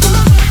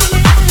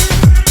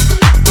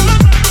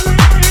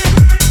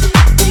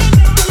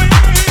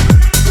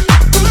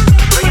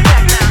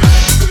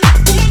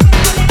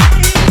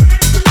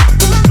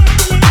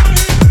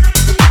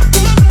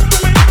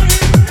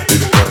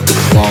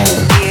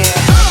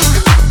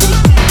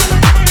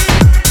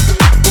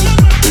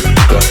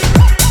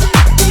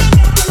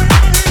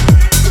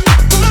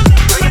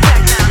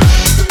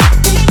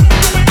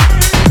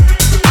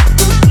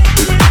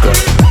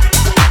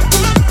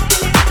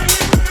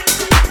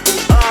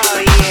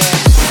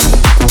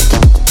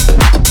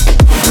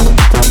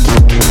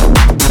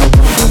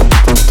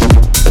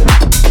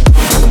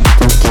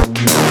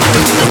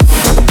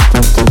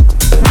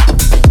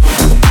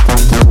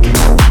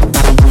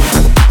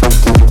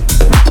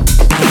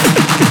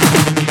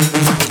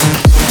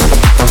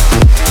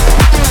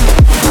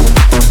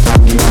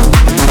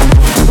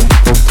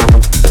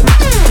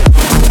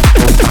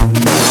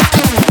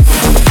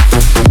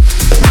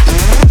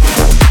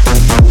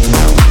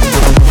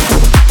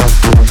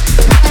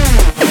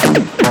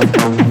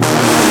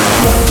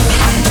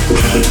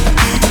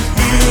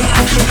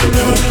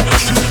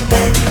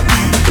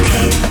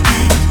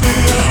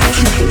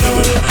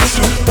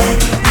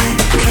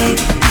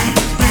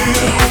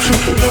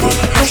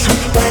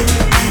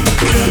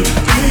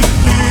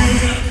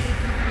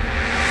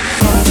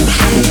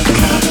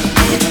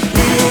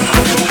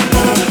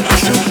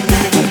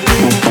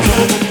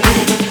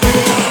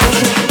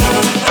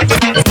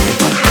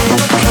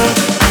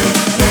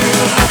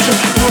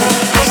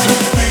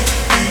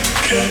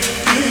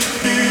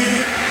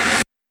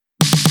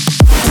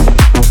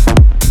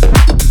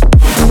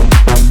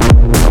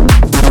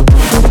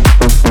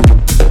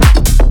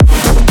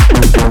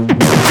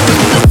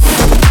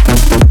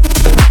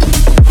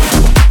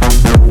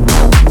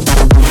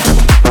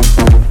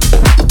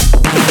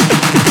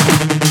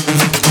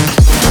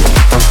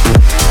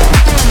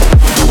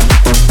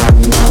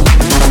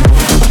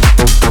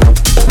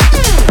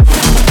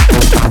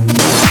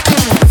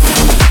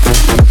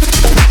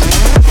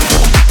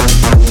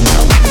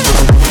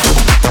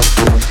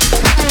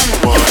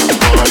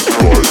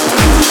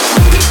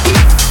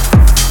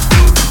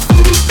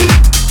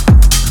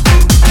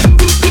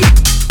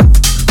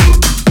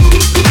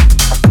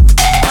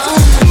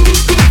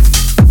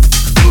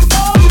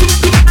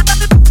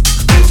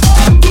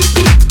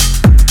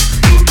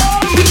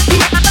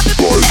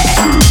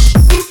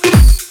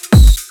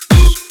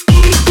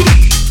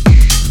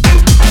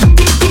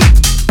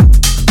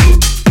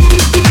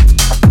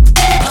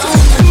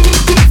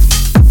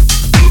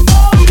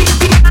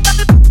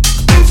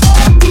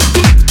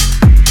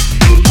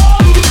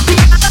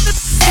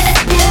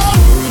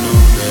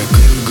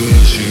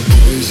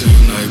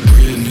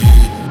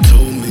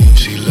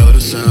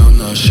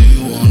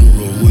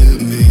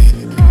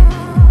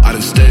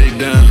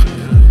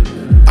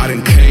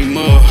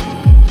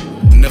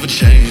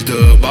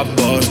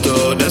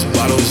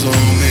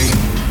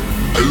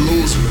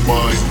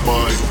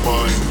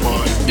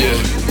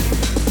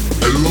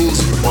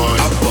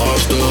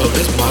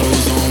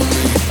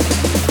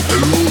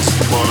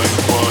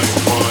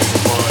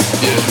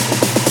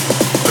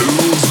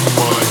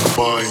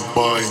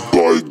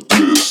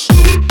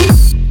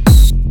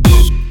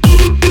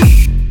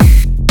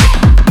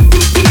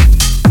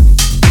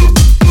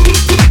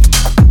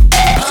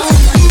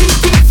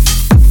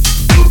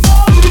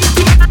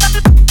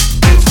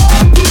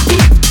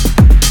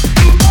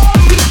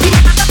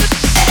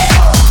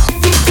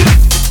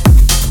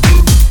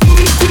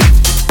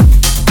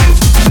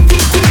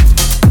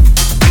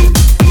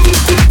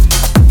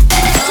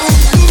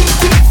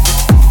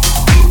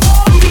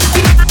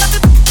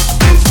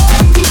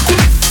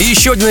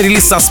 Еще один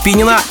релиз со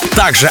спиннина.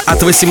 Также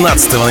от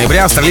 18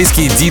 ноября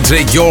австралийский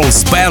DJ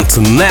Girls Band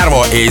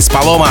Nervo и из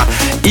Paloma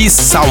Is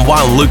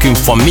Someone Looking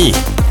For Me.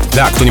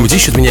 Да, кто-нибудь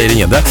ищет меня или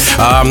нет, да?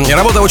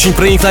 Работа очень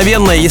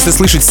проникновенная, если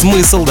слышать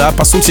смысл, да,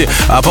 по сути,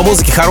 по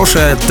музыке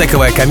хорошая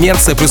тековая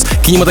коммерция, плюс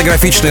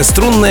кинематографичные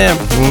струнные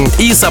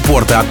и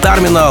саппорты от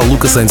Армина,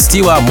 Лукаса и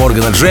Стива,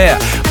 Моргана Джея.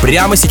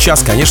 Прямо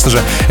сейчас, конечно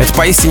же, это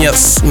поистине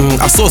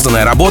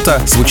осознанная работа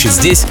звучит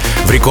здесь,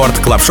 в Рекорд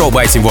Клаб Шоу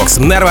by Team Vox.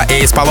 Nervo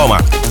и из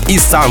Paloma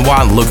Is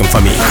Someone Looking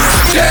For Me.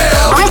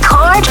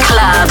 Record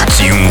Club.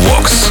 Team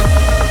Vox.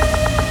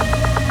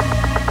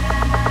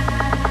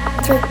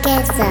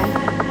 Together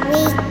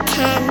we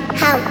can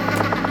help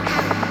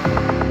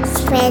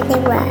spread the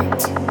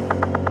word.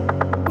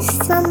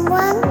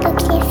 Someone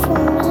looking for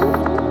me?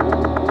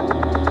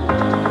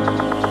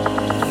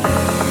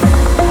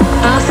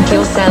 Ask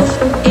yourself,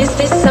 is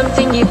this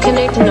something you can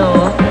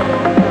ignore?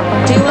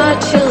 Do our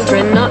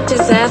children not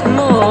deserve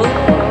more?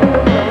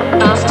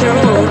 After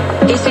all,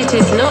 if it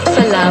is not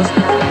for love,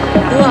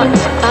 what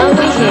are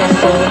we here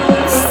for?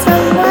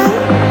 Someone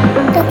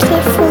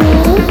looking for me?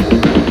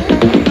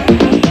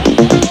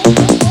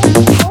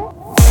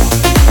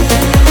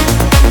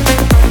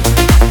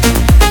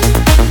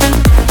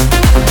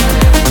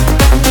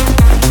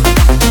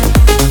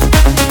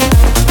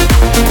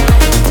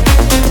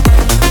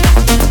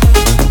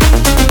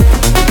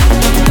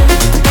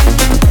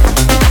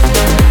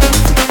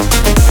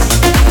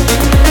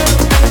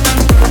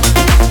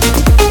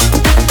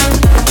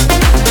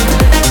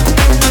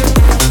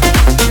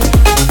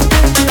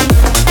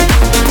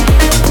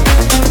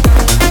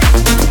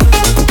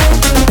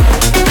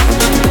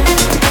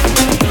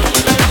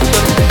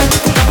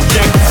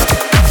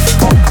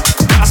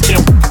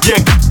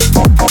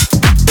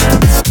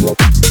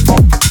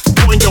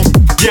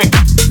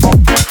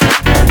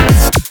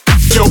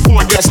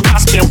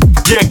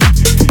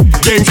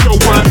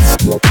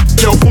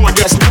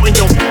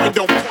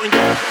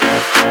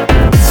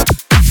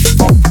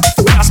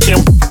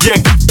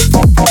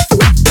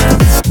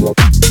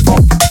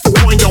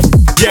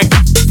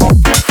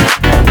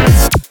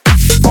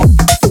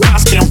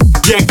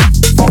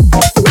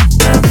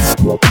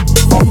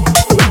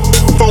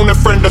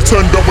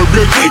 turned up with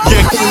Beyge.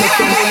 Yeah.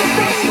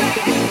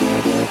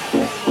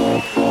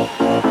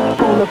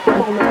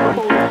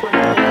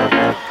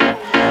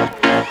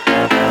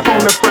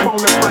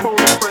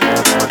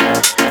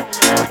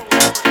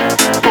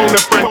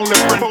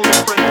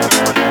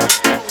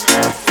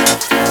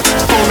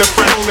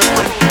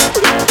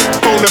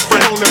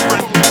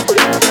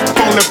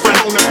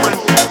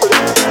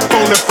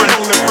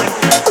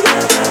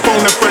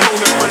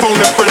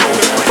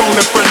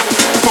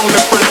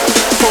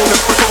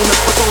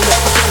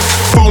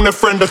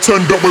 Friend, I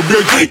turned up with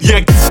Beyge.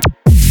 Yeah.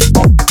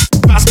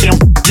 Pass him.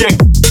 Yeah.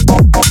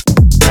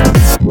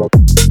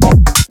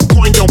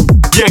 Point him.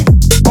 Yeah.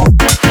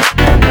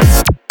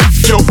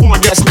 Yo, for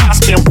yes, pass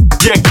him.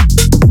 Yeah.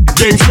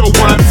 Game show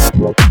one.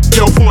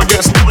 Yo, for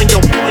yes, point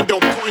him. Point him.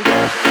 Point him.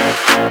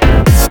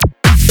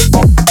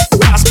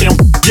 Pass him.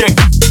 Yeah.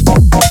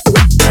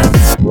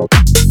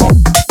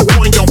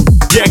 Point him.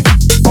 Yeah.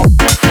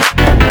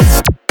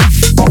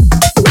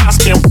 Pass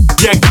him.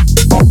 Yeah.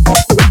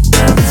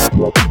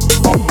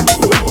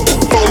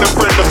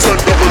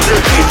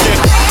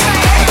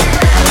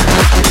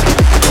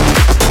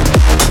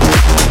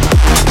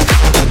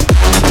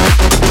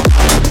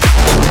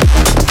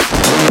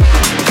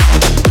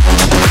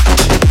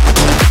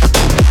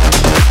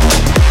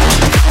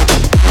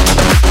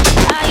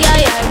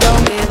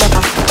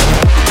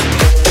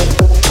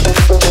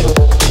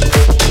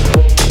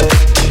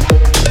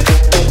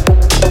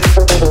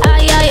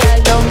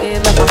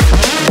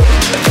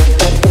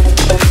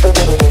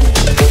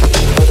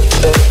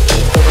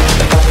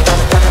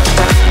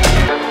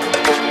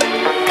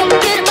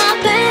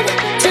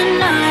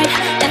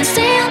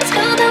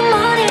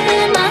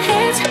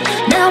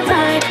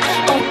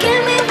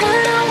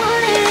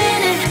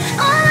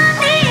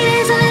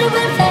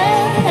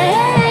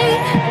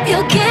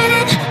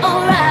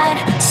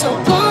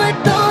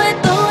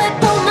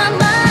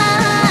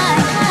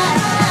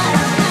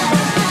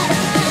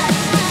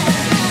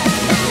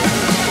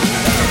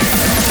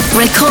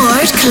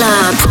 Record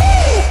Club.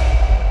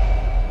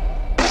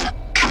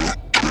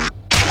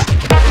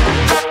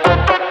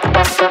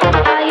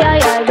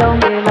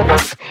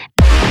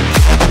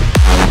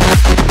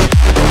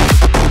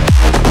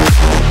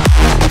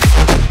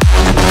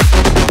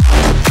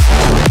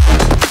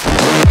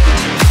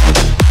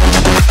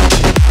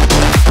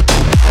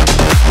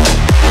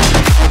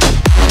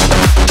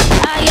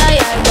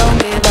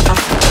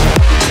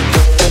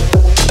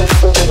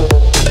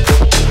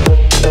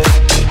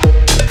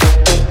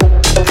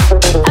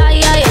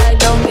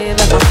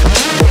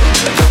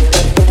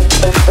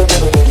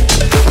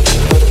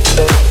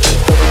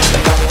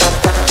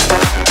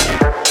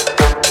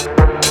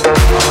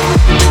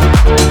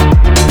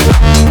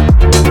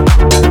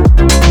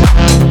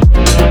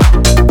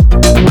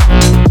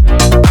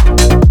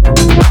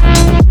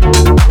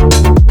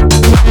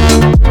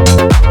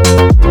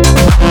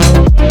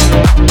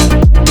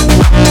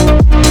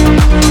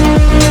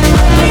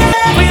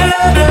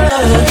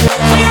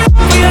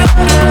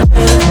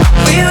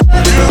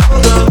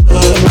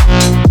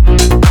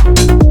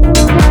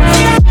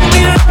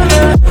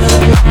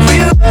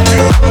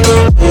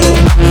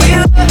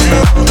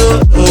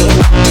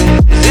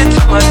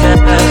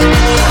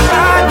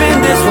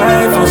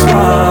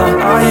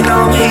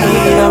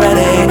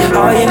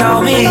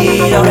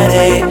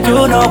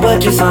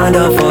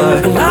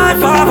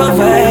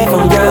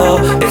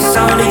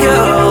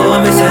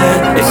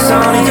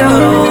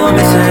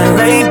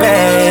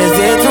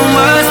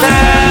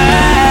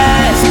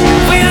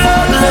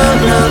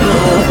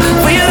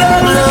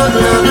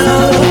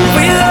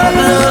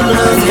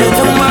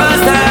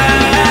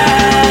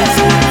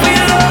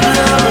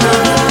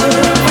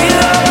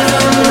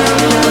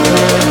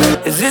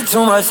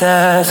 Too much to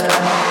ask.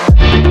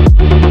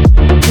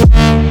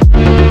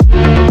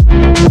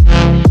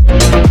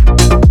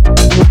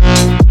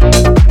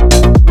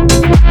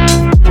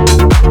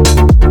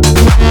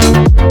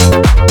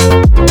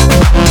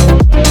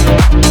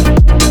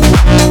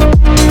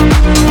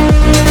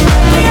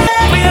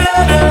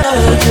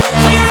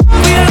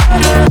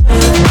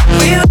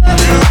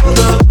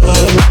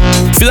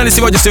 В финале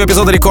сегодняшнего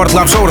эпизода Рекорд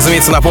Клаб Шоу,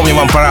 разумеется, напомню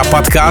вам про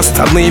подкаст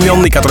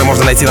одноименный, который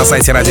можно найти на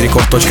сайте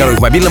radiorecord.ru и в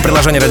мобильном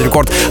приложении Radio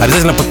Record.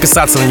 Обязательно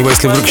подписаться на него,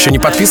 если вдруг еще не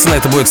подписаны.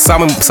 Это будет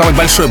самой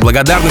большой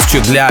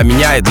благодарностью для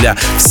меня и для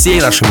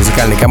всей нашей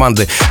музыкальной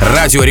команды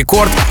Radio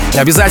Record.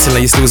 Обязательно,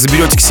 если вы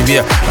заберете к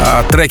себе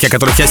треки, о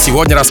которых я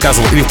сегодня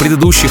рассказывал или в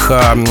предыдущих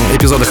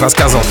эпизодах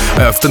рассказывал,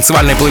 в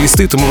танцевальные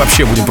плейлисты, то мы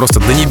вообще будем просто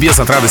до небес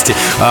от радости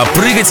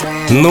прыгать.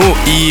 Ну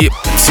и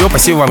все,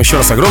 спасибо вам еще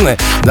раз огромное.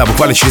 Да,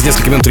 буквально через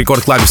несколько минут в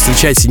Рекорд Клабе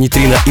встречайте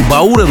Нейтрина и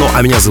Баура. Ну,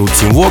 а меня зовут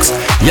Тим Вокс.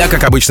 Я,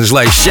 как обычно,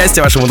 желаю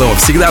счастья вашему дому,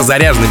 всегда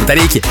заряженной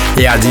батарейки.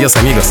 И адьос,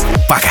 амигос.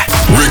 Пока.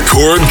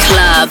 Record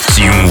Club.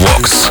 Тим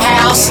Вокс.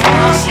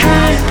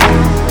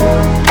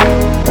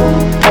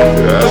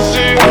 I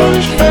see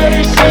those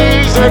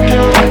faces, I can't